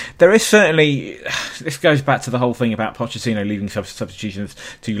 There is certainly, this goes back to the whole thing about Pochettino leaving substitutions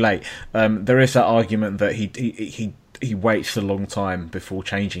too late. There is that argument that he waits a long time before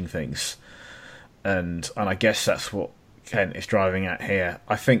changing things, and I guess that's what Kent is driving at here.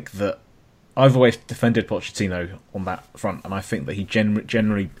 I think that I've always defended Pochettino on that front, and I think that he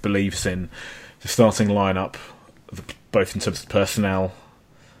generally believes in the starting lineup, both in terms of personnel.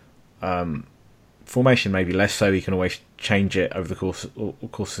 Formation maybe less so. He can always change it over the course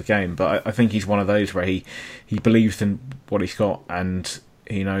of the game, but I think he's one of those where he believes in what he's got, and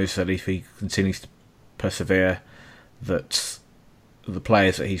he knows that if he continues to persevere, that the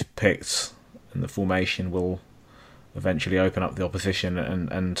players that he's picked and the formation will eventually open up the opposition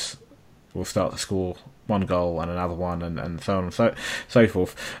and will start to score one goal and another one, and so on and so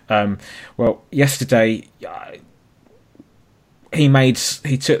forth. Well, yesterday he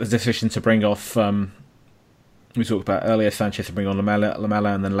took the decision to bring off. We talked about earlier Sanchez to bring on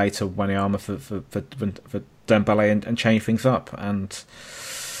Lamela, and then later Wanyama for Dembele and change things up, and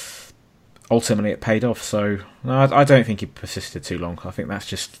ultimately it paid off. So no, I don't think he persisted too long. I think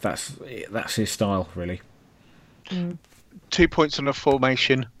that's his style, really. 2 points on the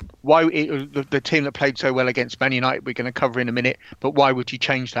formation. Why the team that played so well against Man United, we're going to cover in a minute, but why would you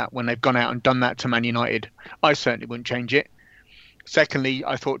change that when they've gone out and done that to Man United? I certainly wouldn't change it. Secondly,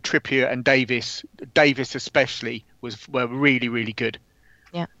 I thought Trippier and Davis especially, were really, really good.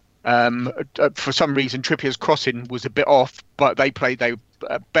 Yeah. For some reason, Trippier's crossing was a bit off, but they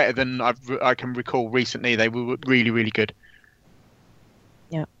better than I can recall recently. They were really, really good.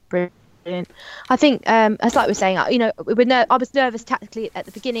 Yeah, brilliant. I think, as like we're saying, I was nervous tactically at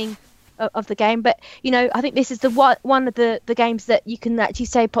the beginning of the game, but I think this is one of the games that you can actually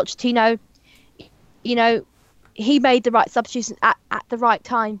say Pochettino, he made the right substitution at the right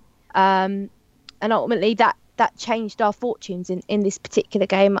time, and ultimately that changed our fortunes in this particular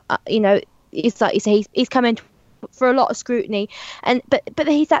game. It's like you say, he's come in for a lot of scrutiny, but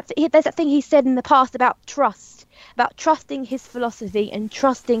there's that thing he said in the past about trust, about trusting his philosophy and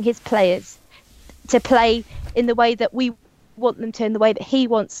trusting his players to play in the way that we want them to, in the way that he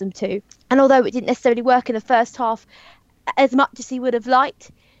wants them to. And although it didn't necessarily work in the first half as much as he would have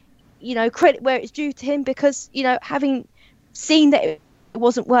liked, credit where it's due to him, because, having seen that it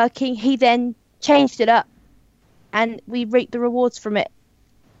wasn't working, he then changed it up and we reaped the rewards from it,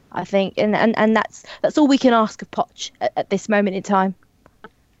 I think. And that's all we can ask of Poch at this moment in time.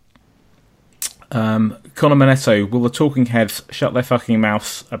 Conor Manetto, will the talking heads shut their fucking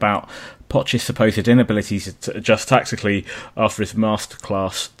mouths about Poch's supposed inabilities to adjust tactically after his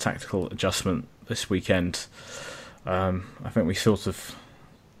masterclass tactical adjustment this weekend? I think we sort of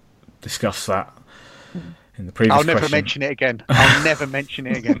discussed that in the previous question. I'll never mention it again. I'll never mention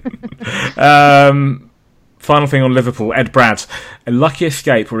it again. Final thing on Liverpool, Ed Brad. A lucky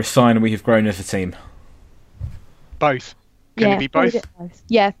escape or a sign we have grown as a team? Both. Can it be both?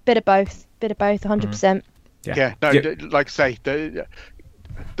 Yeah, bit of both, 100%. Yeah, like I say, the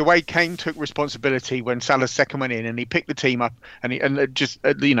way Kane took responsibility when Salah's second went in, and he picked the team up, and just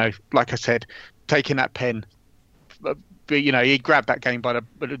like I said, taking that pen. He grabbed that game by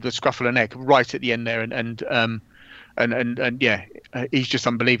the scruff of the neck right at the end there, and yeah, he's just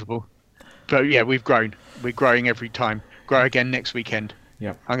unbelievable. But yeah, we've grown. We're growing every time. Grow again next weekend.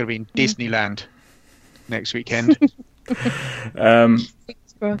 Yeah, I'm going to be in Disneyland next weekend.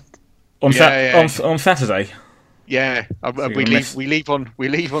 On Saturday. Yeah, we leave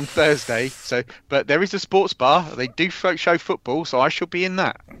on Thursday. So, but there is a sports bar. They do show football, so I shall be in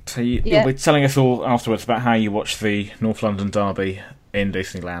that. So you'll be telling us all afterwards about how you watched the North London derby in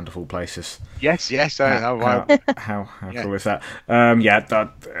Disneyland, of all places. Yes. How cool is that?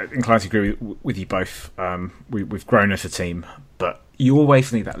 Inclined to agree with you both. We've grown as a team, but you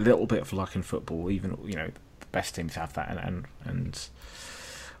always need that little bit of luck in football. Even the best teams have that, and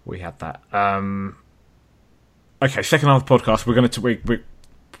we had that. Okay, second half of the podcast, we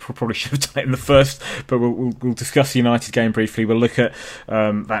probably should have done it in the first, but we'll discuss the United game briefly. We'll look at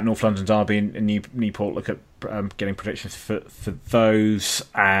that North London derby in Newport, look at getting predictions for those,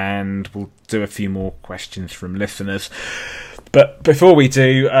 and we'll do a few more questions from listeners. But before we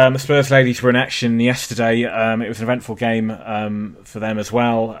do, Spurs ladies were in action yesterday. It was an eventful game for them as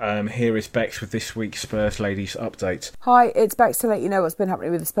well. Here is Bex with this week's Spurs ladies update. Hi, it's Bex to let you know what's been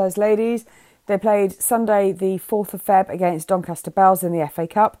happening with the Spurs ladies. They played Sunday the 4th of Feb against Doncaster Bells in the FA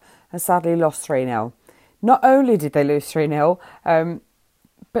Cup and sadly lost 3-0. Not only did they lose 3-0,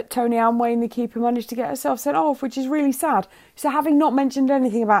 but Tony Amway, the keeper, managed to get herself sent off, which is really sad. So having not mentioned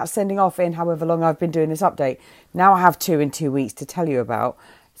anything about sending off in however long I've been doing this update, now I have 2 in 2 weeks to tell you about.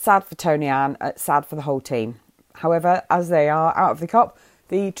 Sad for Tony Ann, sad for the whole team. However, as they are out of the cup,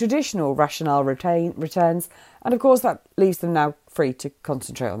 The traditional rationale returns, and of course that leaves them now free to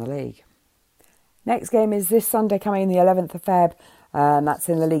concentrate on the league. Next game is this Sunday coming in the 11th of Feb, and that's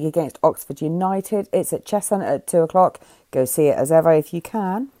in the league against Oxford United. It's at Cheshunt at 2 o'clock. Go see it as ever if you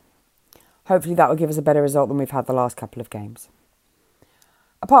can. Hopefully that will give us a better result than we've had the last couple of games.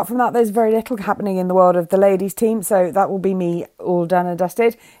 Apart from that, there's very little happening in the world of the ladies' team, so that will be me all done and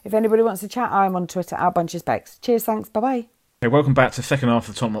dusted. If anybody wants to chat, I'm on Twitter at BunchesPecs. Cheers, thanks, bye-bye. Okay, welcome back to the second half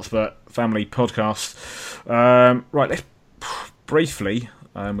of the Tottenham Hotspur Family Podcast. Right, let's briefly,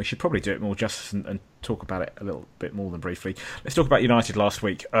 we should probably do it more justice and talk about it a little bit more than briefly. Let's talk about United last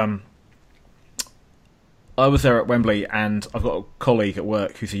week. I was there at Wembley, and I've got a colleague at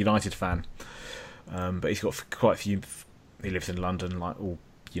work who's a United fan, but he's got quite a few. He lives in London, like all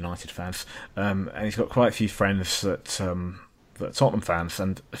United fans, and he's got quite a few friends that are Tottenham fans.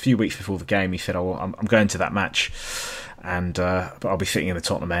 And a few weeks before the game, he said, "Oh, I'm going to that match, and but I'll be sitting in the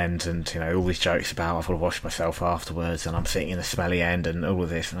Tottenham end, and all these jokes about I've got to wash myself afterwards, and I'm sitting in the smelly end, and all of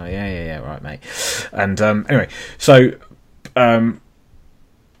this." And yeah, right, mate. And anyway, so.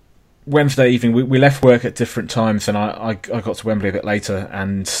 Wednesday evening, we left work at different times, and I got to Wembley a bit later,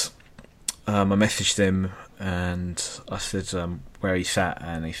 and I messaged him, and I said where he sat,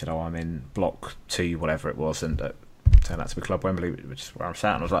 and he said, "Oh, I'm in block 2, whatever it was," and turned out to be Club Wembley, which is where I'm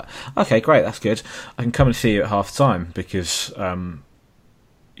sat, and I was like, "Okay, great, that's good. I can come and see you at half time, because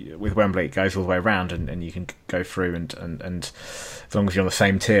with Wembley it goes all the way around, and you can go through, and as long as you're on the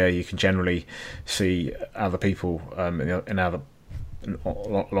same tier, you can generally see other people in other."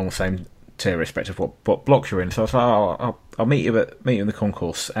 Along the same tier, irrespective of what block you're in. So I was like, I'll meet you in the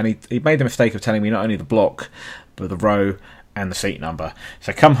concourse. And he made the mistake of telling me not only the block, but the row and the seat number.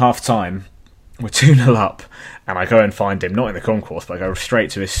 So come half time, we're 2-0 up, and I go and find him, not in the concourse, but I go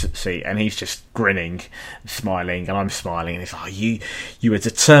straight to his seat, and he's just grinning, smiling, and I'm smiling, and he's like, you were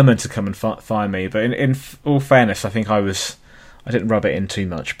determined to come and find me. But in all fairness, I think I didn't rub it in too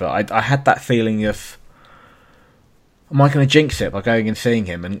much, but I had that feeling of, am I going to jinx it by going and seeing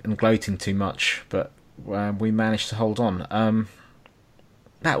him and gloating too much? But we managed to hold on.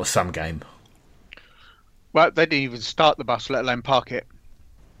 That was some game. Well, they didn't even start the bus, let alone park it.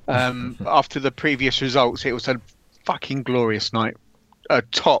 After the previous results, it was a fucking glorious night. A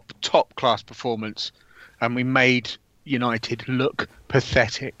top class performance. And we made United look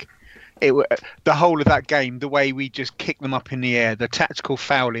pathetic. The whole of that game, the way we just kicked them up in the air, the tactical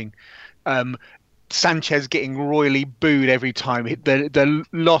fouling, Sanchez getting royally booed every time, the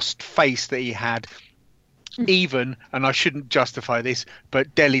lost face that he had, even, and I shouldn't justify this,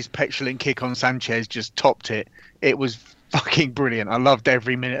 but Dele's petulant kick on Sanchez just topped it. It was fucking brilliant. I loved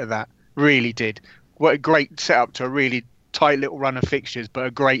every minute of that. Really did. What a great setup to a really tight little run of fixtures, but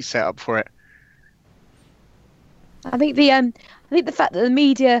a great setup for it. I think the fact that the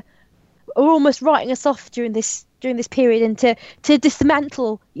media are almost writing us off during this period, and to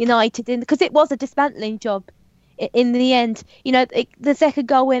dismantle United, because it was a dismantling job in the end. The second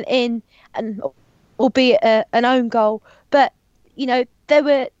goal went in, and albeit an own goal, but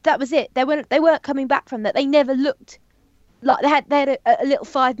that was it. They weren't coming back from that. They never looked like they had a little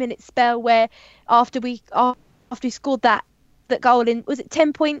 5-minute spell where after we scored that goal in, was it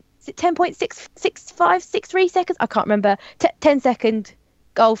 10.63 seconds? I can't remember. 10-second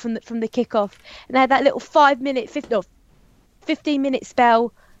goal from the kickoff, and they had that little 15-minute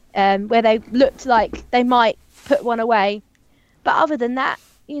spell where they looked like they might put one away, but other than that,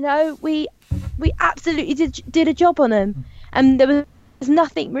 we absolutely did a job on them, and there was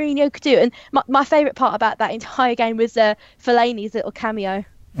nothing Mourinho could do. And my favourite part about that entire game was Fellaini's little cameo,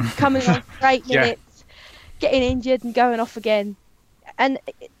 coming on for 8 minutes, getting injured and going off again. And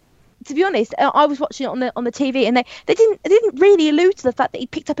to be honest, I was watching it on the TV, and they didn't really allude to the fact that he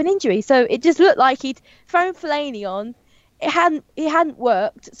picked up an injury. So it just looked like he'd thrown Fellaini on. It hadn't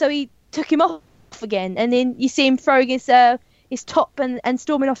worked, so he took him off again, and then you see him throwing his top and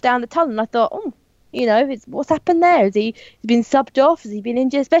storming off down the tunnel. And I thought, what's happened there? Has he been subbed off? Has he been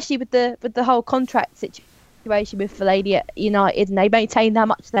injured? Especially with the whole contract situation with Fellaini at United, and they maintain how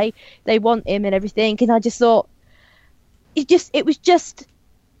much they want him and everything. And I just thought it was just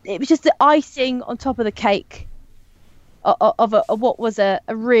the icing on top of the cake of what was a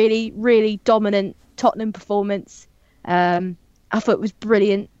really, really dominant Tottenham performance. I thought it was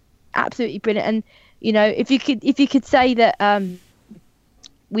brilliant, absolutely brilliant. And if you could say that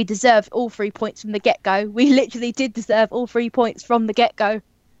we deserved all 3 points from the get-go, we literally did deserve all 3 points from the get-go.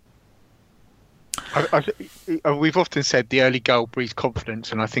 We've often said the early goal breeds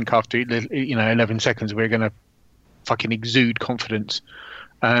confidence, and I think after 11 seconds we're going to fucking exude confidence.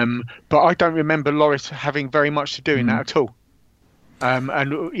 But I don't remember Lloris having very much to do in that at all. And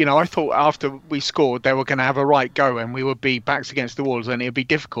I thought after we scored, they were going to have a right go, and we would be backs against the walls, and it would be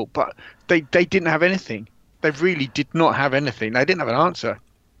difficult. But they didn't have anything. They really did not have anything. They didn't have an answer.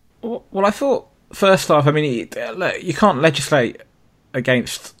 Well, I thought first half. I mean, look, you can't legislate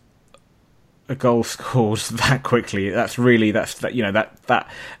against a goal scored that quickly. That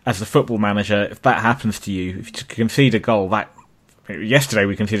as a football manager, if that happens to you, if you concede a goal, yesterday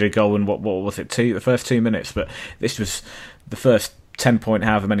we conceded a goal in what was it, the first 2 minutes, but this was the first 10 point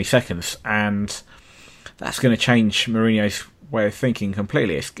however many seconds, and that's going to change Mourinho's way of thinking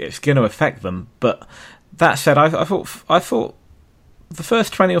completely. It's going to affect them. But that said, I thought the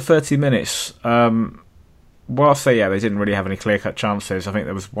first 20 or 30 minutes, whilst they didn't really have any clear-cut chances, I think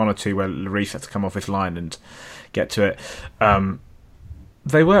there was one or two where Lloris had to come off his line and get to it.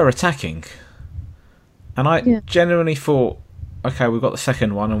 They were attacking, and I genuinely thought, okay, we've got the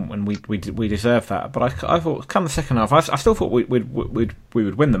second one, and we deserve that. But I thought, come the second half, I still thought we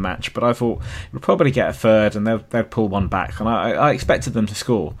would win the match. But I thought we'd probably get a third, and they'd pull one back. And I expected them to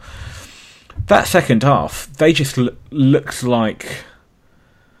score. That second half, they just looked like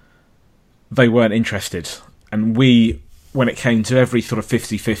they weren't interested. And when it came to every sort of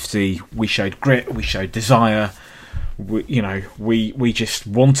 50-50, we showed grit, we showed desire. We just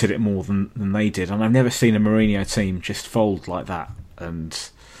wanted it more than they did, and I've never seen a Mourinho team just fold like that. And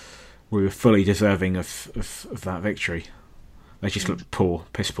we were fully deserving of that victory. They just looked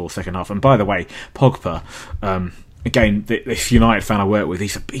piss poor second half. And by the way, Pogba. Again, this United fan I work with,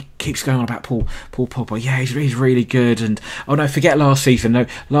 he keeps going on about Paul Pogba. Yeah, he's really good. And oh no, forget last season. No,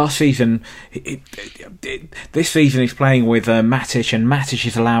 last season, this season he's playing with Matic, and Matic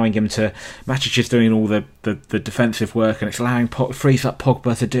is allowing him to. Matic is doing all the defensive work, and it's frees up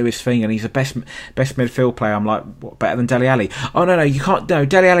Pogba to do his thing, and he's the best midfield player. I'm like, what, better than Dele Alli? Oh no, you can't. No,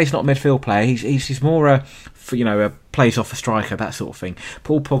 Dele Alli's not a midfield player. He's more a plays off a striker, that sort of thing.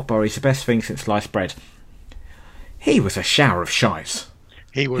 Paul Pogba is the best thing since sliced bread. He was a shower of shite.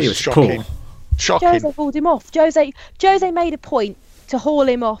 He was shocking. Poor. Shocking. Jose hauled him off. Jose made a point to haul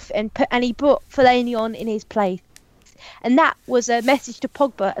him off, and he brought Fellaini on in his place, and that was a message to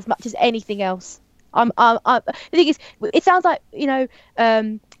Pogba as much as anything else. The thing is, it sounds like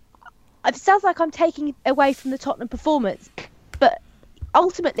it sounds like I'm taking away from the Tottenham performance, but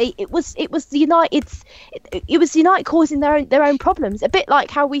ultimately it was United causing their own problems, a bit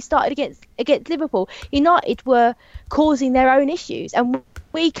like how we started against Liverpool. United were causing their own issues, and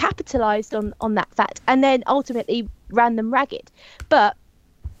we capitalised on that fact, and then ultimately ran them ragged. But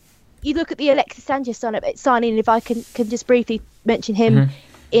you look at the Alexis Sanchez signing, if I can just briefly mention him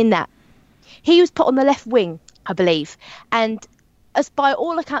in that. He was put on the left wing, I believe, and as by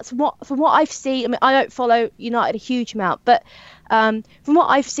all accounts, from what I've seen, I mean, I don't follow United a huge amount, but from what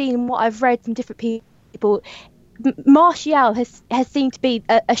I've seen and what I've read from different people, Martial has seemed to be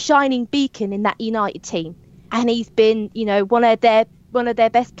a shining beacon in that United team, and he's been one of their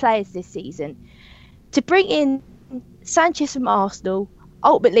best players this season. To bring in Sanchez from Arsenal,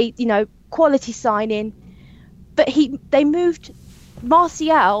 ultimately quality signing, but they moved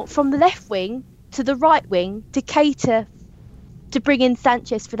Martial from the left wing to the right wing to cater to bring in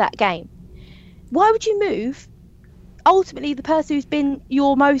Sanchez for that game. Why would you move ultimately the person who's been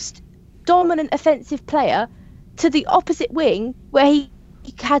your most dominant offensive player to the opposite wing, where he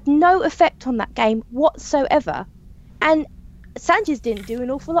had no effect on that game whatsoever? And Sanchez didn't do an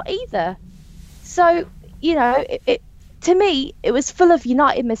awful lot either. So to me, it was full of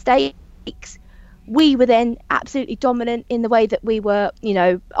United mistakes. We were then absolutely dominant in the way that we were,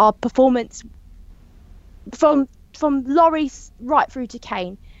 our performance from Lloris right through to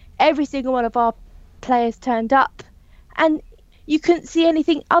Kane. Every single one of our players turned up, and you couldn't see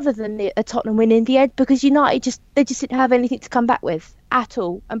anything other than a Tottenham win in the end, because United just didn't have anything to come back with at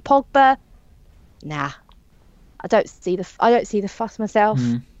all. And Pogba, nah, I don't see the fuss myself,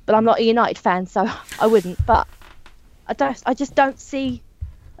 but I'm not a United fan, so I wouldn't. But I just don't see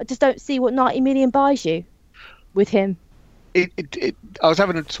what 90 million buys you with him. I was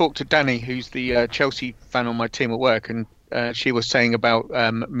having a talk to Danny, who's the Chelsea fan on my team at work, and she was saying about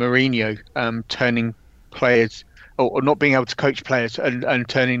Mourinho turning players, or not being able to coach players and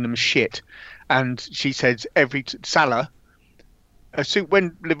turning them shit. And she said Salah,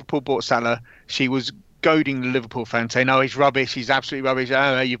 when Liverpool bought Salah, she was goading the Liverpool fans, saying, "Oh, he's rubbish. He's absolutely rubbish.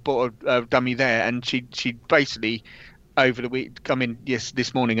 Oh, you've bought a dummy there." And she basically, over the week, come in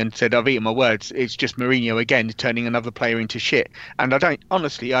this morning and said, "I've eaten my words. It's just Mourinho again, turning another player into shit." And I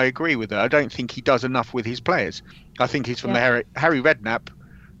agree with her. I don't think he does enough with his players. I think he's from the Harry Redknapp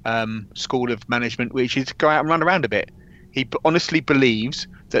school of management, which is to go out and run around a bit. He honestly believes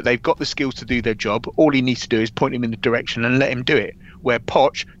that they've got the skills to do their job. All he needs to do is point him in the direction and let him do it. where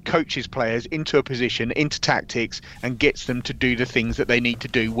Poch coaches players into a position, into tactics, and gets them to do the things that they need to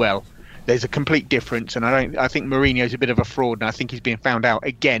do well. There's a complete difference, and I think Mourinho's a bit of a fraud, and I think he's being found out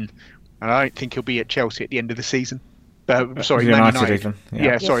again. And I don't think he'll be at Chelsea at the end of the season. Sorry, Man United. Even.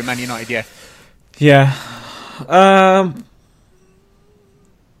 Yeah, sorry, Man United. Yeah. Yeah.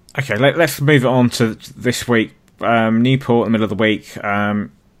 Okay, let's move it on to this week. Newport in the middle of the week.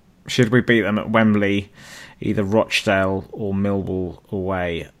 Should we beat them at Wembley? Either Rochdale or Millwall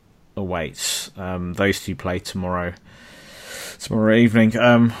away awaits. Those two play tomorrow evening.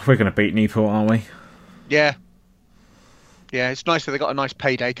 We're going to beat Newport, aren't we? Yeah. Yeah, it's nice that they got a nice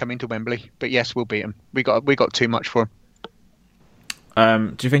payday coming to Wembley. But yes, we'll beat them. We got too much for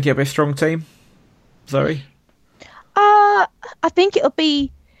them. Do you think it'll be a strong team, Zoe? I think it'll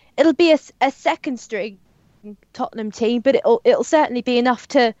be a second string Tottenham team, but it'll certainly be enough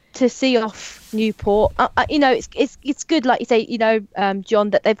to see off Newport. It's good, like you say, John,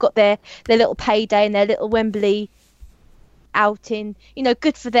 that they've got their little payday and their little Wembley outing.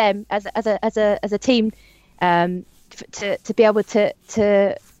 Good for them as a team to be able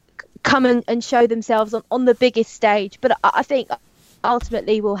to come and show themselves on the biggest stage. But I think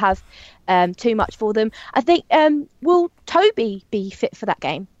ultimately we'll have too much for them. I think will Toby be fit for that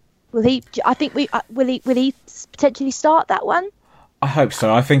game? Will he? I think will he potentially start that one? I hope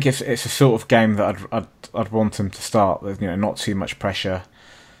so. I think it's a sort of game that I'd want him to start. There's not too much pressure.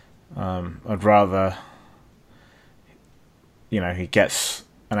 I'd rather he gets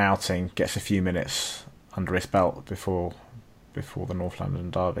an outing, gets a few minutes under his belt before the North London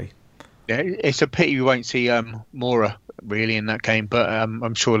derby. Yeah, it's a pity we won't see Mora really in that game, but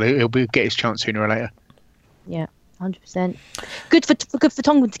I'm sure he'll get his chance sooner or later. Yeah. 100%. Good for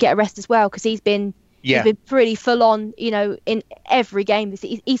Tongan to get a rest as well, because he's been pretty full on, in every game.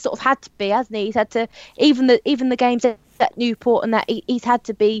 He sort of had to be, hasn't he? He's had to even the games at Newport and that he's had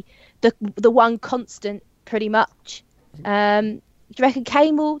to be the one constant pretty much. Do you reckon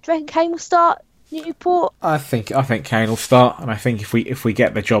Kane will start Newport? I think Kane will start, and I think if we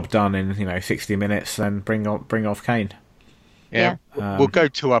get the job done in 60 minutes, then bring off Kane. Yeah. We'll go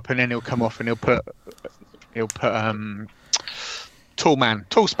 2 up, and then he'll come off and he'll put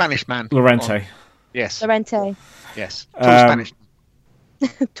tall Spanish man Llorente on. Yes, Llorente. Yes, tall Spanish.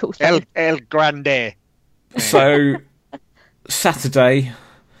 Tall Spanish. El Grande. So Saturday,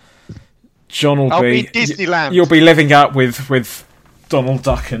 John will be Disneyland. You'll be living up with Donald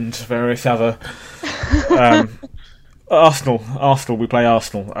Duck and various other Arsenal. We play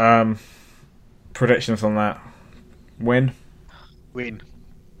Arsenal. Predictions on that? Win.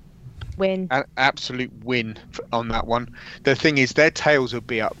 Absolute win on that one. The thing is, their tails will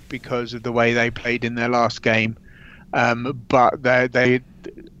be up because of the way they played in their last game. But they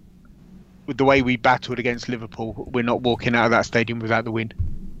with the way we battled against Liverpool, we're not walking out of that stadium without the win.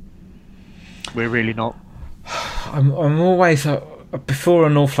 We're really not. I'm always before a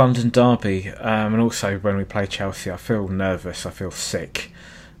North London derby, and also when we play Chelsea, I feel nervous. I feel sick,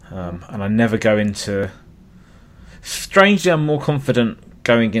 and I never go into. Strangely, I'm more confident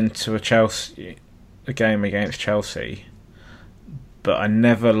going into a game against Chelsea, but I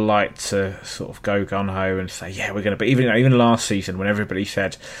never like to sort of go gun-ho and say, yeah, we're going to be... Even last season, when everybody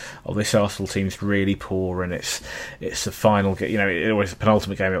said, oh, this Arsenal team's really poor and it's the final... it was the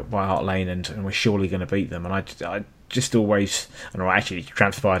penultimate game at White Hart Lane and we're surely going to beat them. And I just always... And actually, it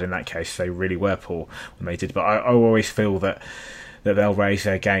transpired in that case, they really were poor when they did. But I always feel that they'll raise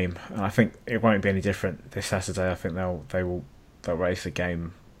their game. And I think it won't be any different this Saturday. I think they'll raise the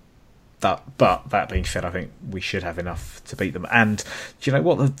game. But that being said, I think we should have enough to beat them. And do you know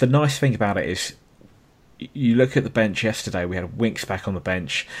what? The nice thing about it is, you look at the bench yesterday, we had Winks back on the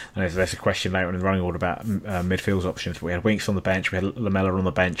bench. And there's a question later in the running order about midfield options. But we had Winks on the bench, we had Lamela on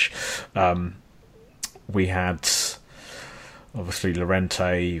the bench. We had, obviously,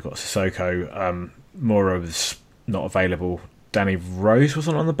 Llorente, you've got Sissoko. Mora was not available. Danny Rose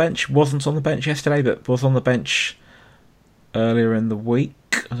wasn't on the bench yesterday, but was on the bench earlier in the week.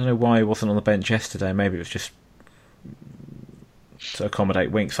 I don't know why he wasn't on the bench yesterday. Maybe it was just to accommodate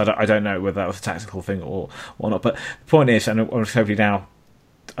Winks. I don't know whether that was a tactical thing or not. But the point is, and hopefully now,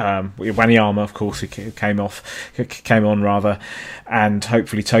 Wanyama, of course, who came on rather, and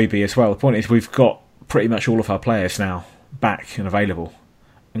hopefully Toby as well. The point is, we've got pretty much all of our players now back and available,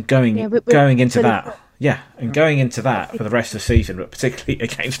 and going into that. Yeah, and going into that for the rest of the season, but particularly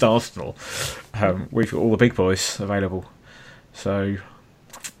against Arsenal, we've got all the big boys available. So,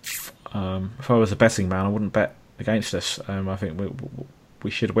 if I was a betting man, I wouldn't bet against us. I think we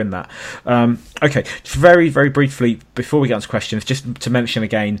should win that. Okay, just very, very briefly, before we get on to questions, just to mention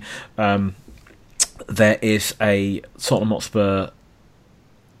again, there is a Tottenham Hotspur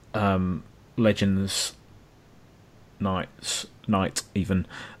Legends night even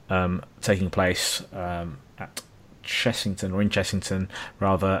taking place at Chessington, or in Chessington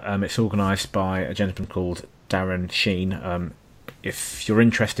rather. It's organised by a gentleman called Darren Sheen. If you're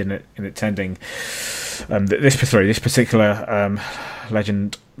interested in attending this particular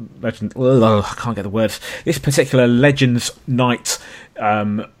legend, I can't get the words. This particular Legends Night,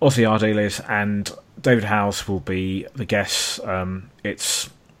 Ozzy Ardiles and David Howes will be the guests. It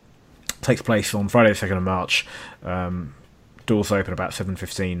takes place on Friday the 2nd of March. Doors open about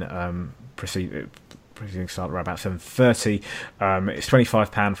 7:15. Proceedings start around about 7:30. It's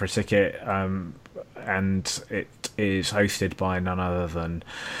 £25 for a ticket. And it is hosted by none other than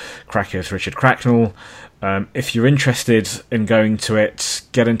Cracker's Richard Cracknell. If you're interested in going to it,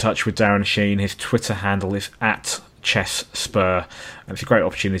 get in touch with Darren Sheen. His Twitter handle is @ChessSpur, and it's a great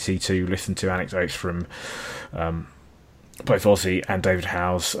opportunity to listen to anecdotes from both Ozzy and David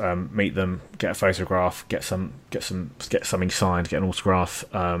Howes. Meet them, get a photograph, get something signed, get an autograph.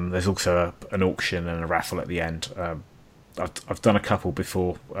 There's also an auction and a raffle at the end. I've done a couple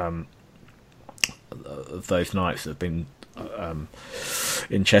before. Of those nights that have been in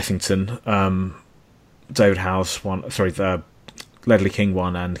Chessington. David Howes one, the Ledley King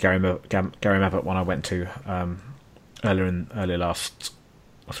one, and Gary Mabbott one I went to earlier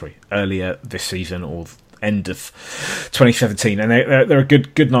this season, or end of 2017, and they're a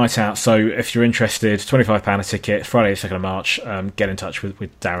good night out. So if you're interested, £25 a ticket, Friday the 2nd of March. Get in touch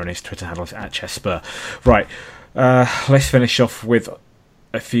with Darren. His Twitter handle is @ChessSpur. Right, let's finish off with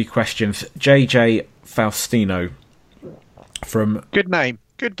a few questions. JJ Faustino from... Good name.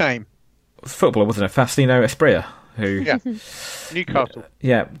 Footballer, wasn't it? Faustino Esprilla, who... Yeah, Newcastle.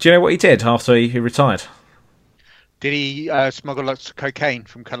 Yeah. Do you know what he did after he retired? Did he smuggle lots of cocaine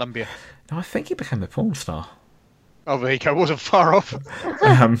from Colombia? No, I think he became a porn star. Oh, there you go. Wasn't far off.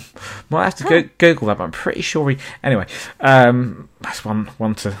 Might have to Google that, but I'm pretty sure he... Anyway, that's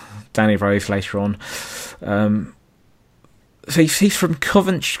one to Danny Rose later on. So he's from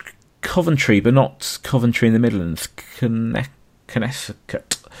Coventry, but not Coventry in the Midlands,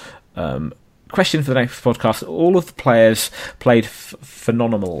 Connecticut. Question for the next podcast. All of the players played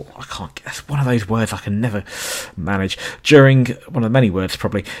phenomenal. I can't get... That's one of those words I can never manage. One of the many words,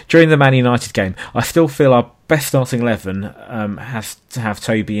 probably. During the Man United game, I still feel our best starting 11 has to have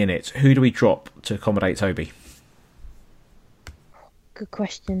Toby in it. Who do we drop to accommodate Toby? Good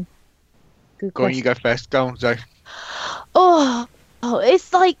question. Go on, you go first. Go on, Zoe. Oh,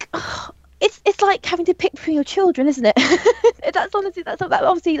 it's like having to pick between your children, isn't it? That's what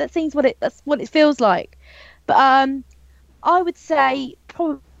it feels like. But I would say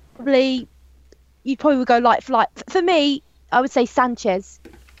probably you'd probably go light for light. For me, I would say Sanchez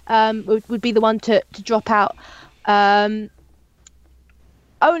would be the one to drop out. Only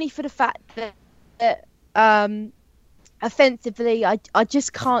for the fact that offensively, I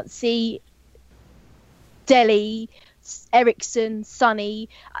just can't see Dele, Ericsson, Sonny.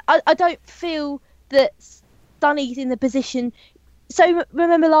 I don't feel that Sonny's in the position. So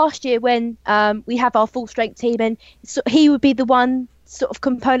remember last year when we have our full strength team, and so he would be the one sort of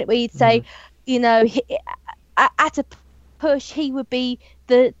component where you'd say, at a push, he would be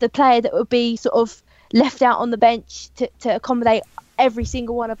the player that would be sort of left out on the bench to accommodate every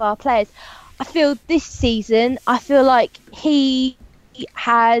single one of our players. I feel this season, like he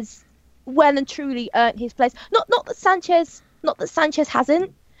has well and truly earned his place. Not that Sanchez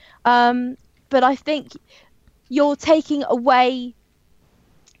hasn't, but I think you're taking away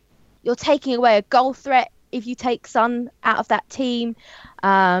a goal threat if you take Son out of that team.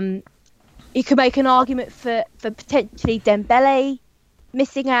 You could make an argument for potentially Dembele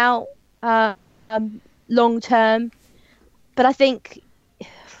missing out long term, but I think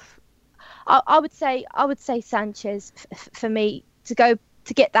I would say Sanchez for me to get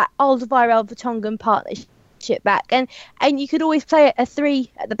that Alderweireld Vertonghen partnership back, and you could always play a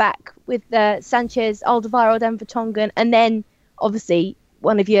three at the back with Sanchez, Alderweireld, and Vertonghen, and then obviously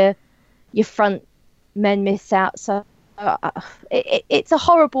one of your front men miss out. So it's a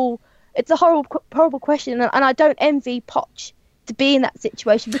horrible question, and I don't envy Poch to be in that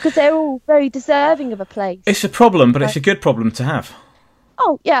situation because they're all very deserving of a place. It's a problem, but it's a good problem to have.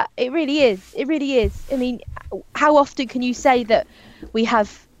 Oh yeah, it really is. It really is. I mean, how often can you say that we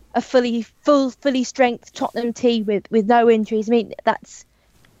have a fully strength Tottenham team with no injuries? I mean, it's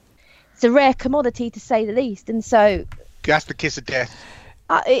a rare commodity to say the least. And so that's the kiss of death.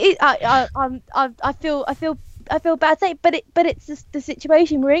 I feel bad saying, but it's just the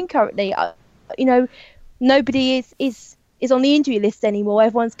situation we're in currently. Nobody is on the injury list anymore.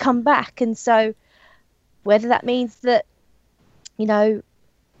 Everyone's come back, and so whether that means that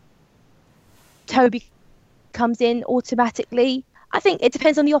Toby comes in automatically. I think it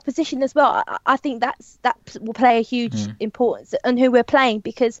depends on the opposition as well. I think that will play a huge importance on who we're playing,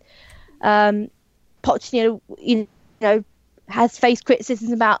 because Pochettino, has faced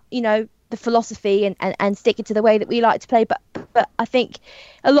criticisms about, the philosophy and sticking to the way that we like to play. But I think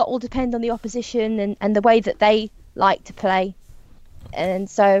a lot will depend on the opposition and the way that they like to play. And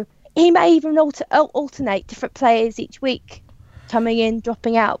so he may even alternate different players each week, coming in,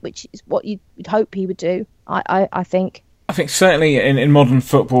 dropping out, which is what you'd hope he would do, I think. I think certainly in modern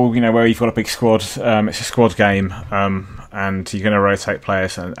football, where you've got a big squad, it's a squad game, and you're going to rotate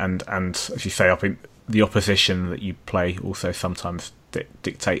players, and as you say, I think the opposition that you play also sometimes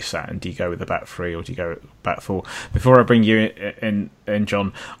dictates that. And do you go with the back three or do you go back four? Before I bring you in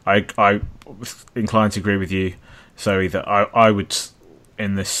John, I was inclined to agree with you, Zoe, that I would,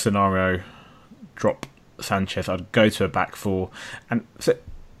 in this scenario, drop Sanchez. I'd go to a back four, and so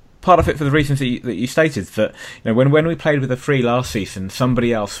part of it for the reasons that you stated, that when we played with a three last season,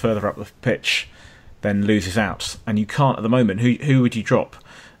 somebody else further up the pitch then loses out, and you can't at the moment. Who would you drop?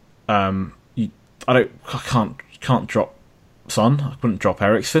 I can't drop Son. I couldn't drop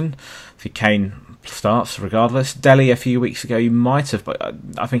Eriksen. I think Kane starts regardless. Dele a few weeks ago you might have, but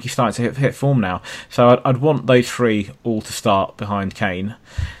I think he's starting to hit form now. So I'd want those three all to start behind Kane.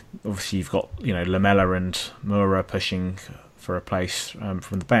 Obviously you've got Lamela and Moura pushing for a place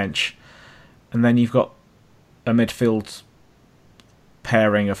from the bench, and then you've got a midfield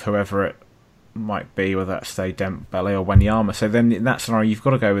pairing of whoever it might be, whether that's Dembele or Wanyama. So then in that scenario you've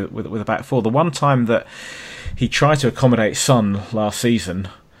got to go with a back four. The one time that he tried to accommodate Son last season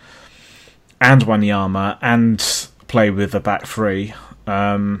and Wanyama and play with the back three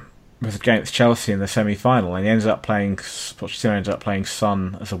was against Chelsea in the semi-final, and Pochettino ended up playing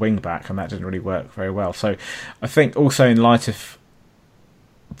Son as a wing back, and that didn't really work very well. So I think also in light of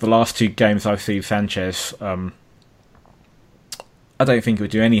the last two games I've seen Sanchez, I don't think it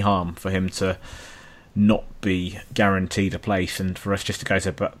would do any harm for him to not be guaranteed a place, and for us just to go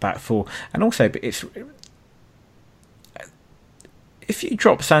to back four. And also, if you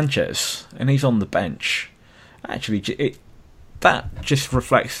drop Sanchez and he's on the bench, actually that just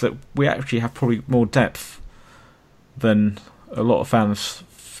reflects that we actually have probably more depth than a lot of fans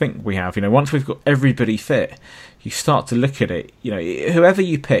think we have. Once we've got everybody fit, you start to look at it. Whoever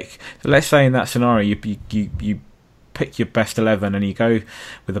you pick, so let's say in that scenario you pick your best 11 and you go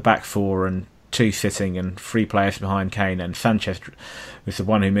with a back four and two sitting and three players behind Kane, and Sanchez is the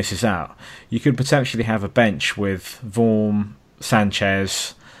one who misses out. You could potentially have a bench with Vorm,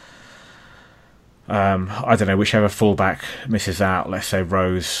 Sanchez, I don't know, whichever fullback misses out, let's say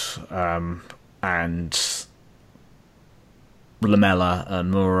Rose, and Lamela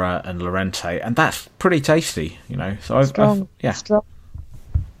and Moura and Llorente, and that's pretty tasty, So Strong.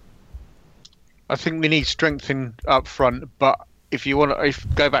 I think we need strength up front, but if you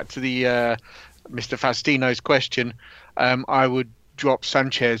go back to the Mr. Faustino's question, I would drop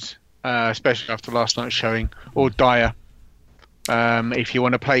Sanchez, especially after last night's showing, or Dyer. If you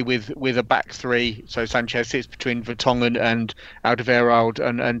want to play with a back three, so Sanchez sits between Vertonghen and Alderweireld,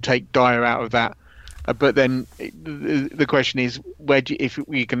 and take Dyer out of that. But then the question is, if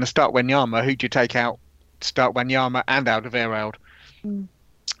you're going to start Wanyama, who do you take out? Start Wanyama and Alderweireld.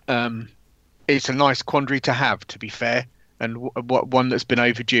 It's a nice quandary to have, to be fair, and one that's been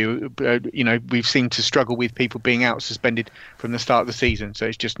overdue. We've seemed to struggle with people being out suspended from the start of the season, so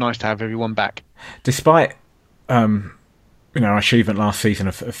it's just nice to have everyone back. Despite our achievement last season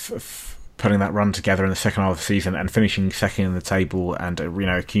of putting that run together in the second half of the season and finishing second in the table and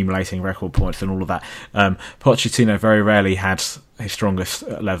accumulating record points and all of that, Pochettino very rarely had his strongest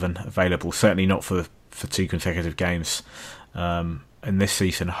 11 available. Certainly not for two consecutive games. In this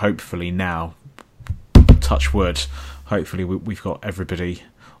season, hopefully now, touch wood, hopefully we've got everybody,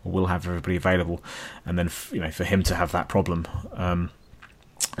 or we'll have everybody available, and then for him to have that problem.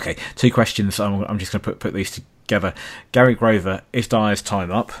 Okay, two questions. I'm just going to put these together. Gary Grover, is Dyer's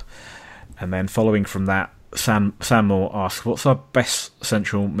time up? And then following from that, Sam Moore asks, what's our best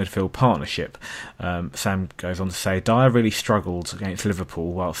central midfield partnership? Sam goes on to say, Dyer really struggled against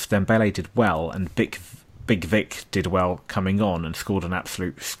Liverpool, whilst Dembele did well, and Big Vic did well coming on and scored an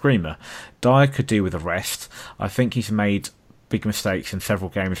absolute screamer. Dyer could do with a rest. I think he's made big mistakes in several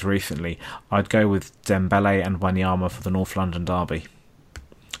games recently. I'd go with Dembele and Wanyama for the North London derby.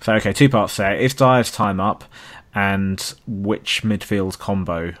 So, okay, two parts there. Is Dyer's time up? And which midfield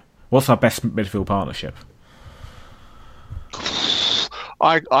combo? What's our best midfield partnership?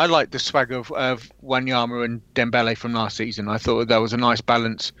 I like the swag of Wanyama and Dembele from last season. I thought that was a nice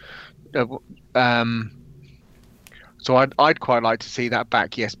balance. So I'd quite like to see that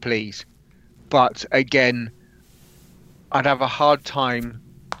back, yes please. But again, I'd have a hard time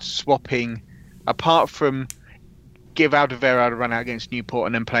swapping, apart from give Alderweireld a run out against Newport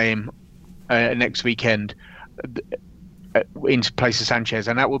and then play him next weekend into place of Sanchez,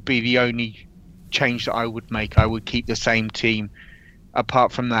 and that would be the only change that I would make. I would keep the same team,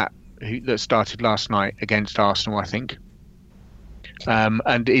 apart from that started last night against Arsenal, I think.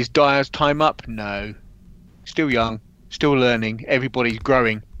 And is Dyer's time up? No. Still young, still learning. Everybody's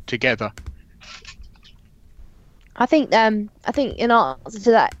growing together. I think in answer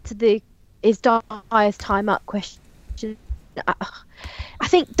to that, is Dyer's time up question, I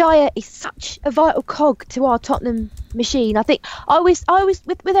think Dyer is such a vital cog to our Tottenham machine. I think I always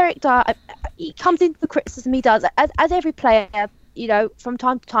with Eric Dyer, he comes into the criticism he does, as every player, you know, from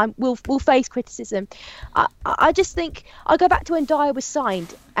time to time will face criticism. I just think I go back to when Dyer was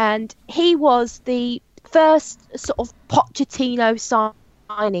signed, and he was the first sort of Pochettino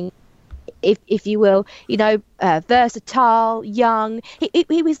signing, if you will, you know, versatile, young.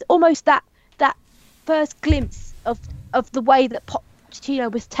 He was almost that first glimpse of the way that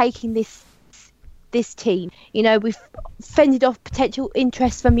Pochettino was taking this team. You know, we've fended off potential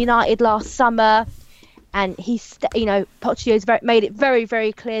interest from United last summer, and Pochettino's made it very,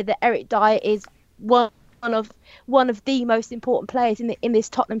 very clear that Eric Dyer is one of the most important players in this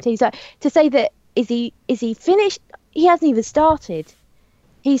Tottenham team. So to say that is he finished? He hasn't even started.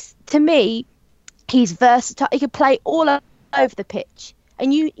 To me, he's versatile. He can play all over the pitch,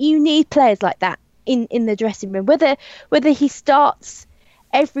 and you need players like that in the dressing room. Whether he starts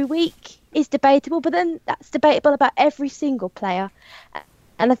every week is debatable, but then that's debatable about every single player.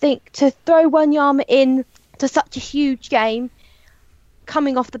 And I think to throw Wanyama in to such a huge game,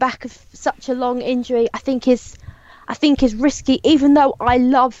 coming off the back of such a long injury, I think is risky. Even though I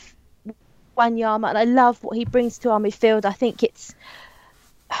love Wanyama and I love what he brings to our midfield, I think it's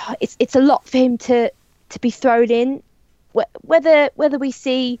a lot for him to be thrown in. Whether we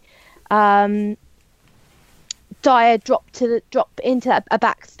see Dyer drop into a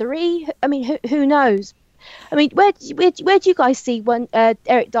back three, I mean, who knows? I mean, where do you guys see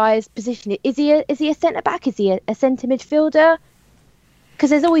Eric Dyer's position? Is he a centre back? Is he a centre midfielder? Because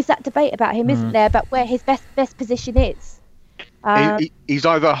there's always that debate about him, isn't there? About where his best position is. He's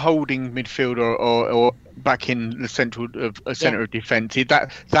either holding midfield or back in the centre of defence.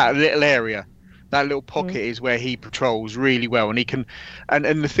 That little area, that little pocket is where he patrols really well, and he can. And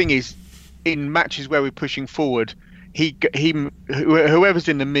the thing is, in matches where we're pushing forward, whoever's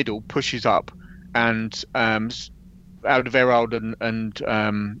in the middle pushes up, and Alderweireld and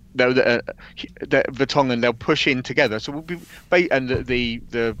Vertonghen, they'll push in together. So we'll be, and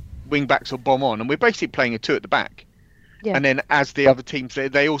the wing backs will bomb on, and we're basically playing a two at the back. Yeah. And then as the other teams,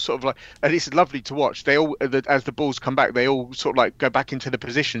 they all sort of like, and it's lovely to watch. They all, as the balls come back, they all sort of like go back into the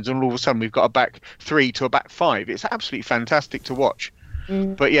positions, and all of a sudden we've got a back three to a back five. It's absolutely fantastic to watch.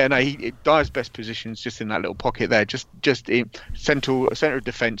 But yeah, no, Dyer's best position's just in that little pocket there, just in centre of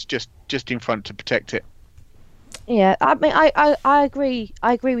defence, just in front to protect it. Yeah, I mean, I agree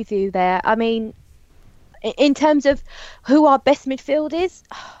with you there. I mean, in terms of who our best midfield is,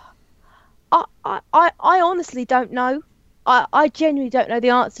 I honestly don't know. I genuinely don't know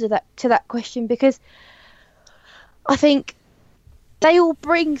the answer to that question, because I think they all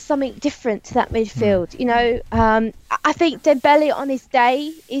bring something different to that midfield. You know, I think Dembele on his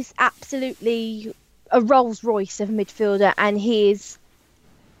day is absolutely a Rolls Royce of a midfielder, and he is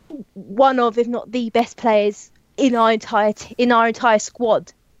one of, if not the best players in our entire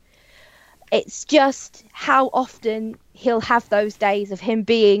squad. It's just how often he'll have those days of him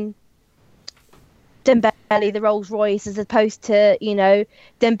being Dembele the Rolls Royce, as opposed to, you know,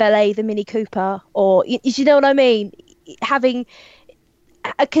 Dembele the Mini Cooper, or you know what I mean, having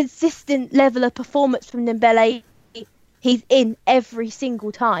a consistent level of performance from Dembele. He's in every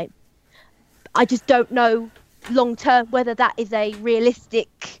single time. I just don't know long term whether that is a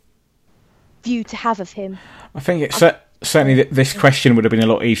realistic view to have of him. I think it's certainly this question would have been a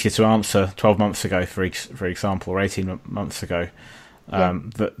lot easier to answer 12 months ago, for example, or 18 months ago,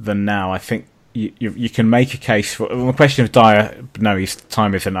 than now. I think you can make a case for the question of Dyer. No, his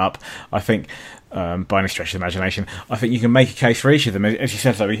time isn't up. I think, by any stretch of the imagination, I think you can make a case for each of them. As you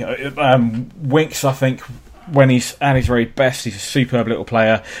said, Zoe, Winks, I think, when he's at his very best, he's a superb little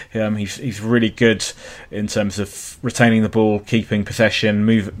player. He's really good in terms of retaining the ball, keeping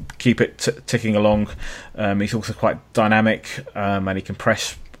possession, keep it ticking along. He's also quite dynamic, and he can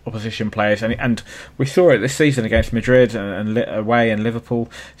press opposition players. And we saw it this season against Madrid and away, and Liverpool.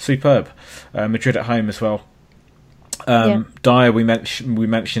 Superb. Madrid at home as well. Dyer, we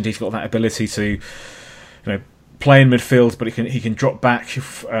mentioned he's got that ability to, play in midfield, but he can drop back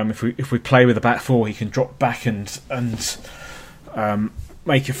if we play with a back four. He can drop back and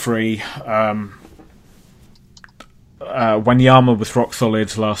make it free. Wanyama was rock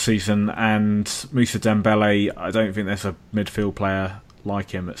solid last season, and Moussa Dembele, I don't think there's a midfield player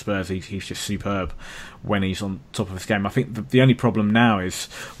like him at Spurs. He's just superb when he's on top of his game. I think the only problem now is,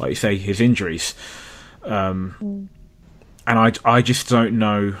 like you say, his injuries. And I just don't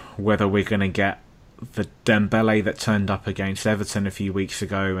know whether we're going to get the Dembele that turned up against Everton a few weeks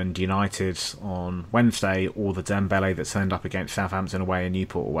ago and United on Wednesday, or the Dembele that turned up against Southampton away and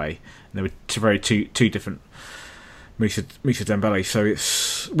Newport away. And there were two different Moussa Dembele. So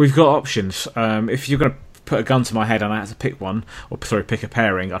we've got options. If you're going to put a gun to my head and I had to pick pick a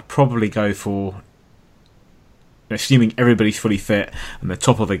pairing, I'd probably go for, assuming everybody's fully fit and they're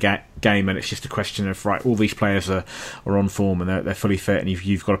top of the game, and it's just a question of, right, all these players are on form and they're fully fit, and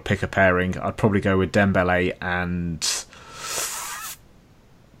you've got to pick a pairing. I'd probably go with Dembele and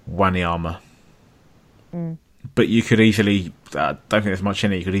Wanyama. But you could easily, I don't think there's much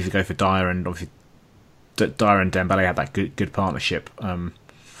in it, you could easily go for Dyer, and obviously Dyer and Dembele had that good partnership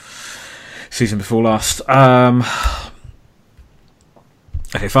season before last.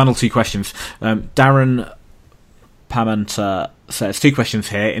 Okay, final two questions. Darren Pamanta says, two questions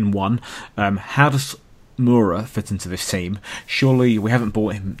here in one. How does Moura fit into this team? Surely we haven't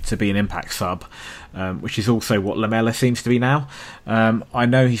bought him to be an impact sub, which is also what Lamela seems to be now. I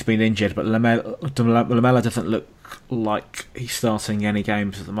know he's been injured, but Lamela doesn't look like he's starting any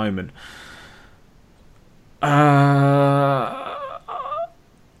games at the moment. I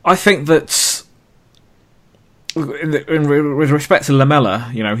think that with respect to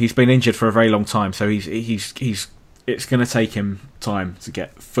Lamela, he's been injured for a very long time, so he's it's going to take him time to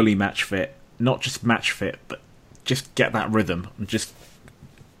get fully match fit. Not just match fit, but just get that rhythm and just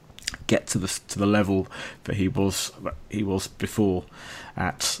get to the level that he was before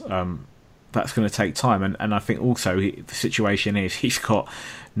at. That's going to take time, and I think also the situation is he's got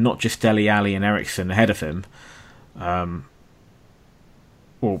not just Dele Alli and Eriksen ahead of him.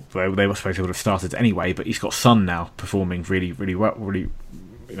 Well, they were supposed to would have started anyway, but he's got Son now performing really, really well, really,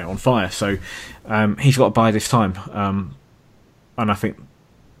 on fire. So he's got to bide his time, and I think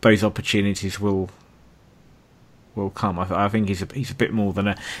those opportunities will come. I think he's a bit more than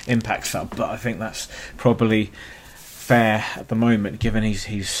an impact sub, but I think that's probably fair at the moment, given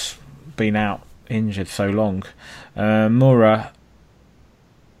he's been out injured so long. Moura,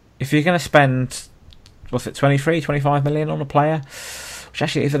 if you're going to spend, 25 million on a player, which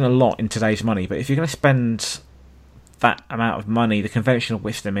actually isn't a lot in today's money, but if you're going to spend that amount of money, the conventional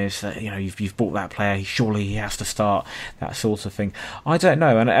wisdom is that you've bought that player, surely he has to start, that sort of thing. I don't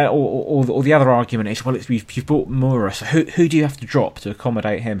know, and or the other argument is, well, you've bought Moura, so who do you have to drop to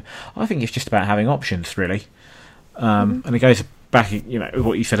accommodate him? I think it's just about having options, really. And it goes back,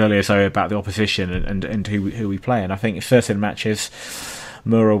 what you said earlier, so about the opposition and who we play. And I think in certain matches,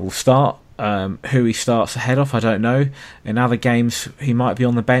 Moura will start. Who he starts ahead of, I don't know. In other games, he might be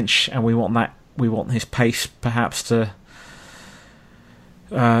on the bench, and we want his pace perhaps to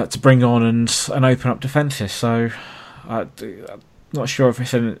bring on and open up defences. So I'm not sure if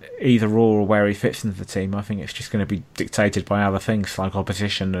it's an either or where he fits into the team. I think it's just going to be dictated by other things like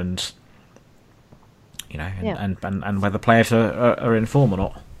opposition and and whether players are in form or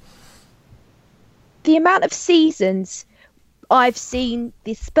not. The amount of seasons I've seen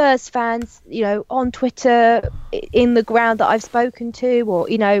the Spurs fans, on Twitter, in the ground that I've spoken to, or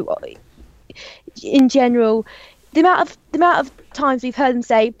in general, the amount of times we've heard them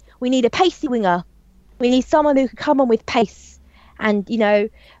say, we need a pacey winger, we need someone who can come on with pace, and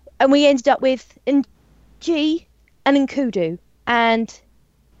we ended up with Ng and Nkudu, and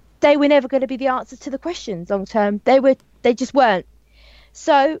they were never going to be the answers to the questions long term. They just weren't.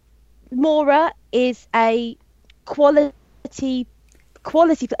 So Moura is a quality. I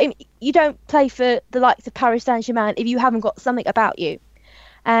mean, you don't play for the likes of Paris Saint-Germain if you haven't got something about you.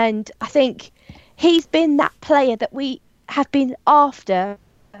 And I think he's been that player that we have been after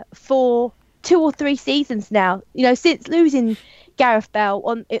for 2 or 3 seasons now. Since losing Gareth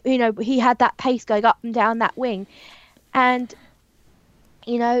Bale he had that pace going up and down that wing. And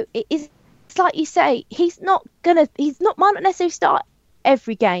it's like you say, might not necessarily start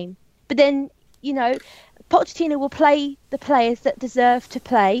every game, but then Pochettino will play the players that deserve to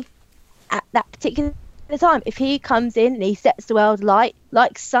play at that particular time. If he comes in and he sets the world alight,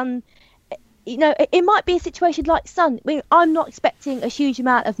 like Son, it might be a situation like Son. I mean, I'm not expecting a huge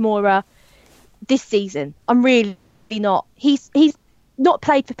amount of Moura this season. I'm really not. He's not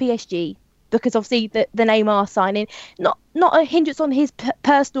played for PSG because obviously the Neymar signing, not a hindrance on his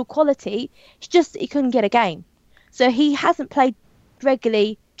personal quality. It's just that he couldn't get a game. So he hasn't played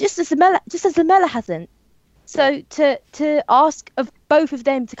regularly, just as Lamella hasn't. So to ask of both of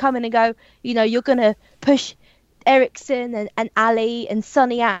them to come in and go, you're going to push Eriksen and Ali and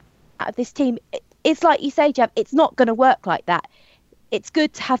Sonny out of this team, it's like you say, Jav, it's not going to work like that. It's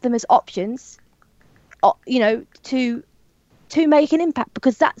good to have them as options, to make an impact,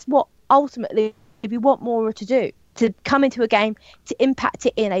 because that's what ultimately we want Moura to do, to come into a game, to impact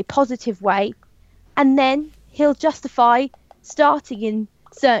it in a positive way, and then he'll justify starting in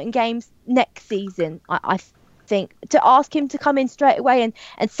certain games next season. I think to ask him to come in straight away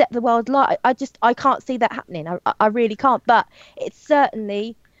and set the world light, I can't see that happening. I really can't. But it's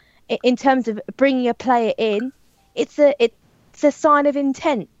certainly, in terms of bringing a player in, it's a sign of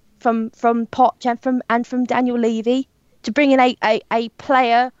intent from Poch and from Daniel Levy to bring in a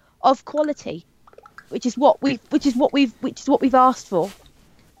player of quality, which is what we've asked for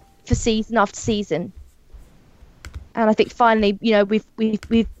season after season. And I think finally,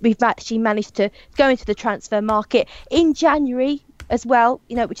 we've actually managed to go into the transfer market in January as well,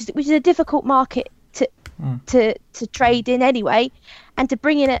 which is a difficult market to trade in anyway, and to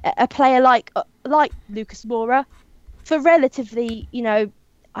bring in a player like Lucas Moura for relatively,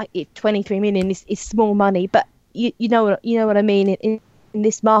 23 million is small money, but you know what I mean. In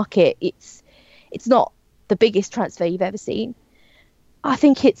this market, it's not the biggest transfer you've ever seen. I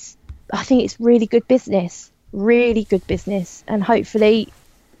think it's really good business. Really good business, and hopefully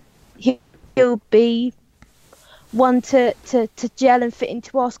he'll be one to gel and fit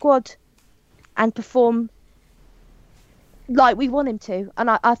into our squad and perform like we want him to. And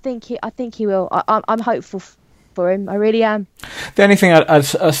I think he will. I'm hopeful for him. I really am. The only thing I'd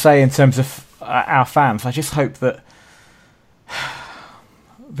say in terms of our fans, I just hope that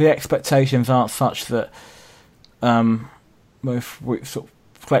the expectations aren't such that if we sort of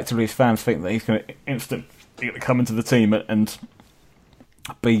collectively as fans think that he's going to instantly come into the team and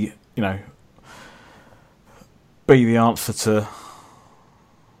be the answer to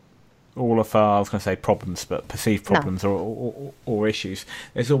all of our, I was going to say problems, but perceived problems or issues.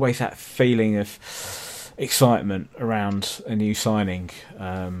 There's always that feeling of excitement around a new signing,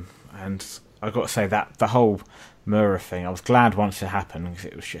 and I've got to say that the whole Moura thing, I was glad once it happened, because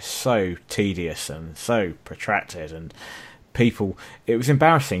it was just so tedious and so protracted, and it was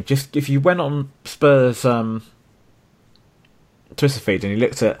embarrassing. Just if you went on Spurs Twitter feed and you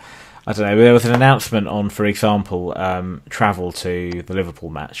looked at, I don't know, there was an announcement on, for example, travel to the Liverpool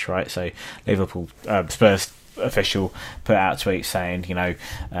match, right? So Liverpool Spurs official put out a tweet saying,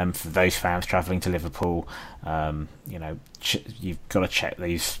 for those fans travelling to Liverpool, you've got to check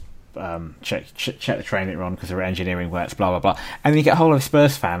these. Check the train that you're on because there are engineering works, blah blah blah, and then you get a whole lot of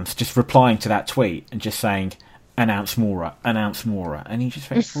Spurs fans just replying to that tweet and just saying, announce Moura, and you just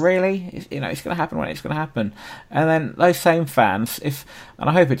think, really? It's going to happen when it's going to happen. And then those same fans, and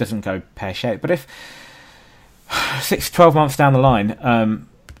I hope it doesn't go pear-shaped, but if 6-12 months down the line,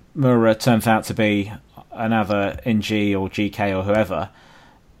 Moura turns out to be another NG or GK or whoever,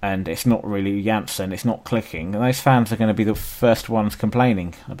 and it's not really Janssen, it's not clicking, and those fans are going to be the first ones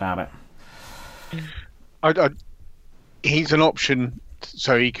complaining about it. He's an option,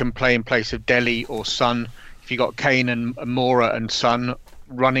 so he can play in place of Dele or Son. If you got Kane and Moura and Son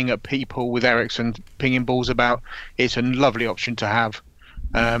running at people with Eriksen pinging balls about, it's a lovely option to have.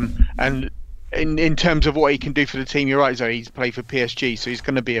 And in terms of what he can do for the team, you're right, Zoe. He's played for PSG, so he's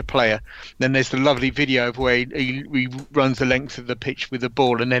going to be a player. Then there's the lovely video of where he runs the length of the pitch with the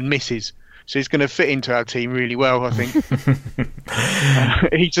ball and then misses. So he's going to fit into our team really well, I think.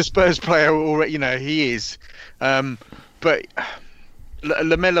 He's a Spurs player already, he is. But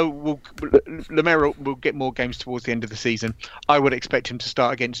Lamella will get more games towards the end of the season. I would expect him to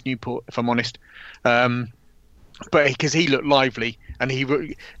start against Newport, if I'm honest. But because he looked lively, and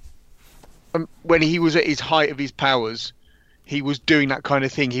when he was at his height of his powers, he was doing that kind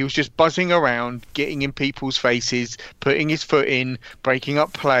of thing. He was just buzzing around, getting in people's faces, putting his foot in, breaking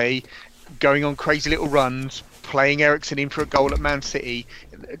up play, going on crazy little runs, playing Eriksen in for a goal at Man City.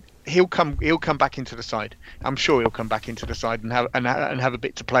 He'll come back into the side. I'm sure he'll come back into the side and have a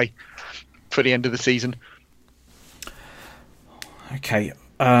bit to play for the end of the season. Okay.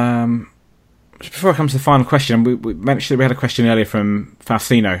 Before I come to the final question, we mentioned we had a question earlier from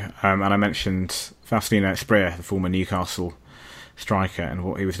Faustino, and I mentioned Faustino Espriella, the former Newcastle striker, and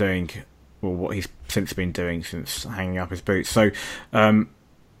what he was doing, or what he's since been doing since hanging up his boots. So I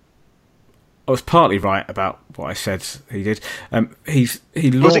was partly right about what I said he did.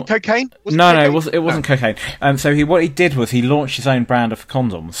 Was it cocaine? It wasn't cocaine. So what he did was he launched his own brand of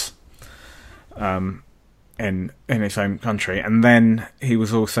condoms. In his own country, and then he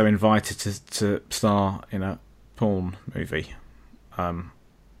was also invited to star in a porn movie. I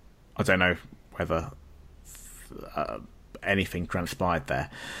don't know whether anything transpired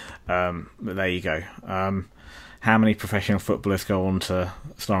there, but there you go. How many professional footballers go on to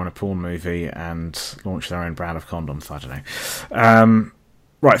star in a porn movie and launch their own brand of condoms? I don't know.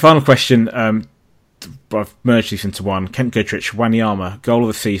 Right, final question. I've merged these into one. Kent Goodrich, Wanyama, goal of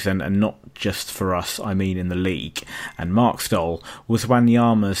the season, and not just for us, I mean in the league. And Mark Stoll, was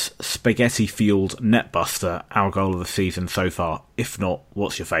Wanyama's spaghetti-fueled netbuster our goal of the season so far? If not,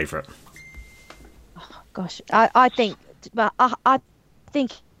 what's your favourite? Oh, gosh, I think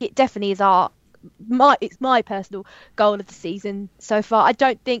it definitely is it's my personal goal of the season so far. I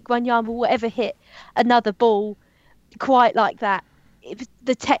don't think Wanyama will ever hit another ball quite like that. It was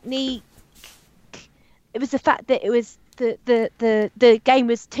the technique. It was the fact that it was the game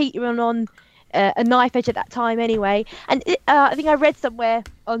was teetering on a knife edge at that time anyway. And I think I read somewhere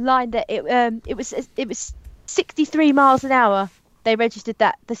online that it was 63 miles an hour. They registered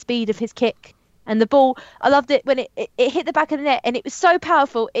that the speed of his kick. And the ball, I loved it when it hit the back of the net, and it was so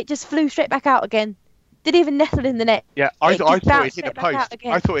powerful, it just flew straight back out again. Didn't even nestle in the net. Yeah, I thought it hit the post.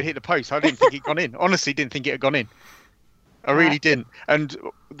 I thought it hit the post. I didn't think it had gone in. Honestly, didn't think it had gone in. I really didn't. And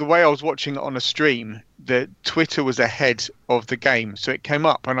the way I was watching it on a stream, the Twitter was ahead of the game, so it came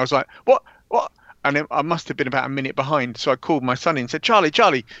up, and I was like, "What? What?" And I must have been about a minute behind, so I called my son in and said,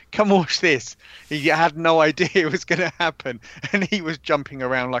 Charlie, come watch this. He had no idea it was going to happen, and he was jumping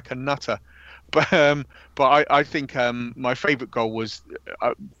around like a nutter. But I think my favourite goal was,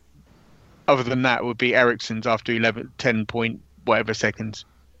 other than that, would be Eriksen's after 10 point whatever seconds,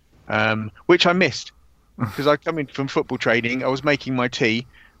 which I missed because I come in from football training. I was making my tea,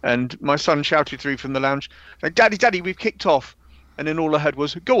 and my son shouted through from the lounge, like, "Daddy, we've kicked off!" And then all I heard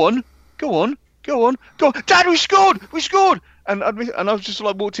was, "Go on, Dad, we scored!" And I was just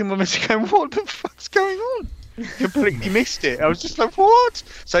like walked in my message going, "What the fuck's going on?" Completely missed it. I was just like, what?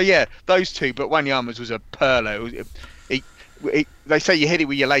 So yeah, those two. But Wanyama's was a perler. They say you hit it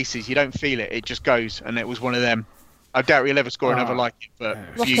with your laces, you don't feel it. It just goes, and it was one of them. I doubt he'll ever score another like it, but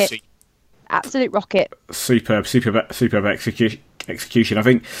beauty. Absolute rocket. Superb execution. I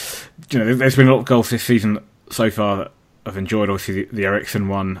think there's been a lot of goals this season so far that I've enjoyed. Obviously, the Eriksen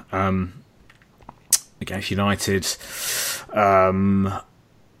one against United.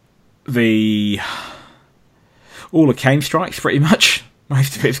 All the Kane strikes, pretty much.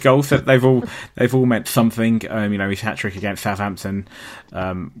 Most of his goals, they've all meant something. His hat trick against Southampton,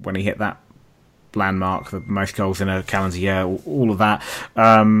 when he hit that landmark, the most goals in a calendar year, all of that.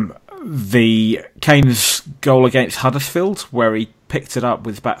 The Kane's goal against Huddersfield, where he picked it up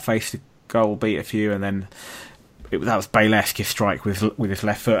with his back face to goal, beat a few, and then that was Bale-esque, his strike with his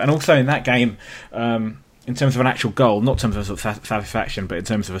left foot. And also in that game, in terms of an actual goal, not in terms of satisfaction, but in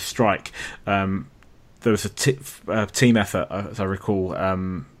terms of a strike. There was a team effort, as I recall.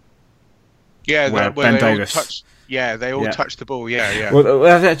 Where Ben Davies. They all touched the ball. Yeah. Well,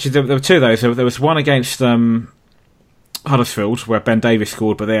 actually, there were two of those. There was one against Huddersfield where Ben Davies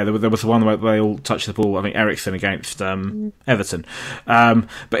scored, but there was one where they all touched the ball. I think Eriksen against Everton. But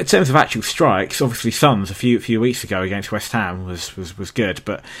in terms of actual strikes, obviously Son's a few weeks ago against West Ham was good,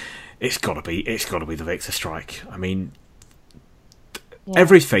 but it's got to be the Victor strike. I mean. Yeah.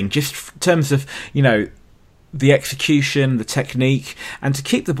 Everything, just in terms of the execution, the technique, and to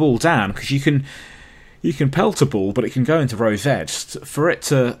keep the ball down, because you can pelt a ball, but it can go into rose edge. For it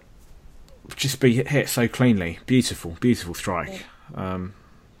to just be hit so cleanly, beautiful strike. I'll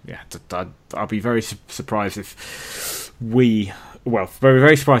be very surprised if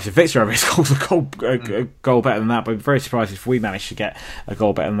very surprised if Victor ever scores a goal better than that, but very surprised if we manage to get a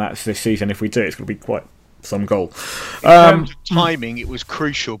goal better than that this season. If we do, it's going to be quite some goal. In terms of timing, it was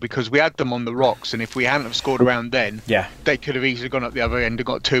crucial because we had them on the rocks, and if we hadn't have scored around then, they could have easily gone up the other end and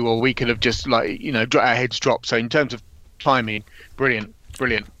got two, or we could have just our heads dropped. So in terms of timing, brilliant.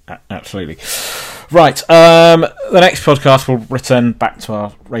 Absolutely. Right, the next podcast will return back to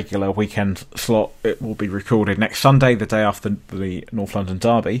our regular weekend slot. It will be recorded next Sunday, the day after the North London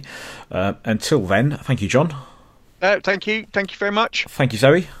derby. Until then, thank you, John. Thank you very much. Thank you,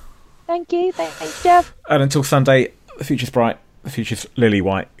 Zoe. Thank you. Thanks, Jeff. And until Sunday, the future's bright, the future's lily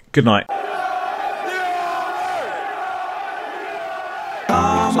white. Good night.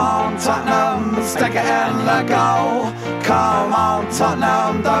 Come on, Tottenham, stick it in the goal. Come on,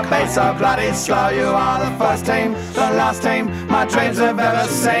 Tottenham, the beats are bloody slow. You are the first team, the last team my dreams have ever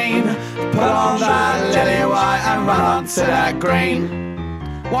seen. Put on that lily white and run on to that green.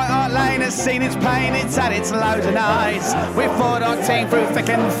 White Hart Lane has seen its pain, it's had its lows and highs. We fought our team through thick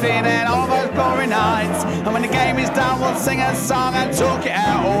and thin and all those glory nights. And when the game is done, we'll sing a song and talk it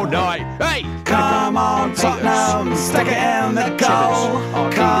out all night. Hey! Come on, Tottenham, stick it in the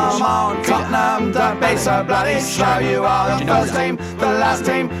goal. Come on, Tottenham, don't be so bloody slow. You are the first team, the last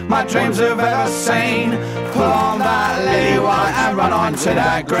team my dreams have ever seen. Pull on that lily white and run on to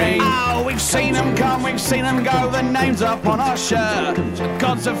that green. Oh, we've seen them come, we've seen them go, the names up on our shirt.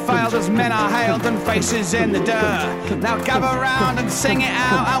 Gods have failed as men are hailed and faces in the dirt. Now gather round and sing it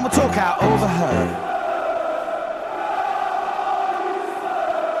out and we'll talk out over her.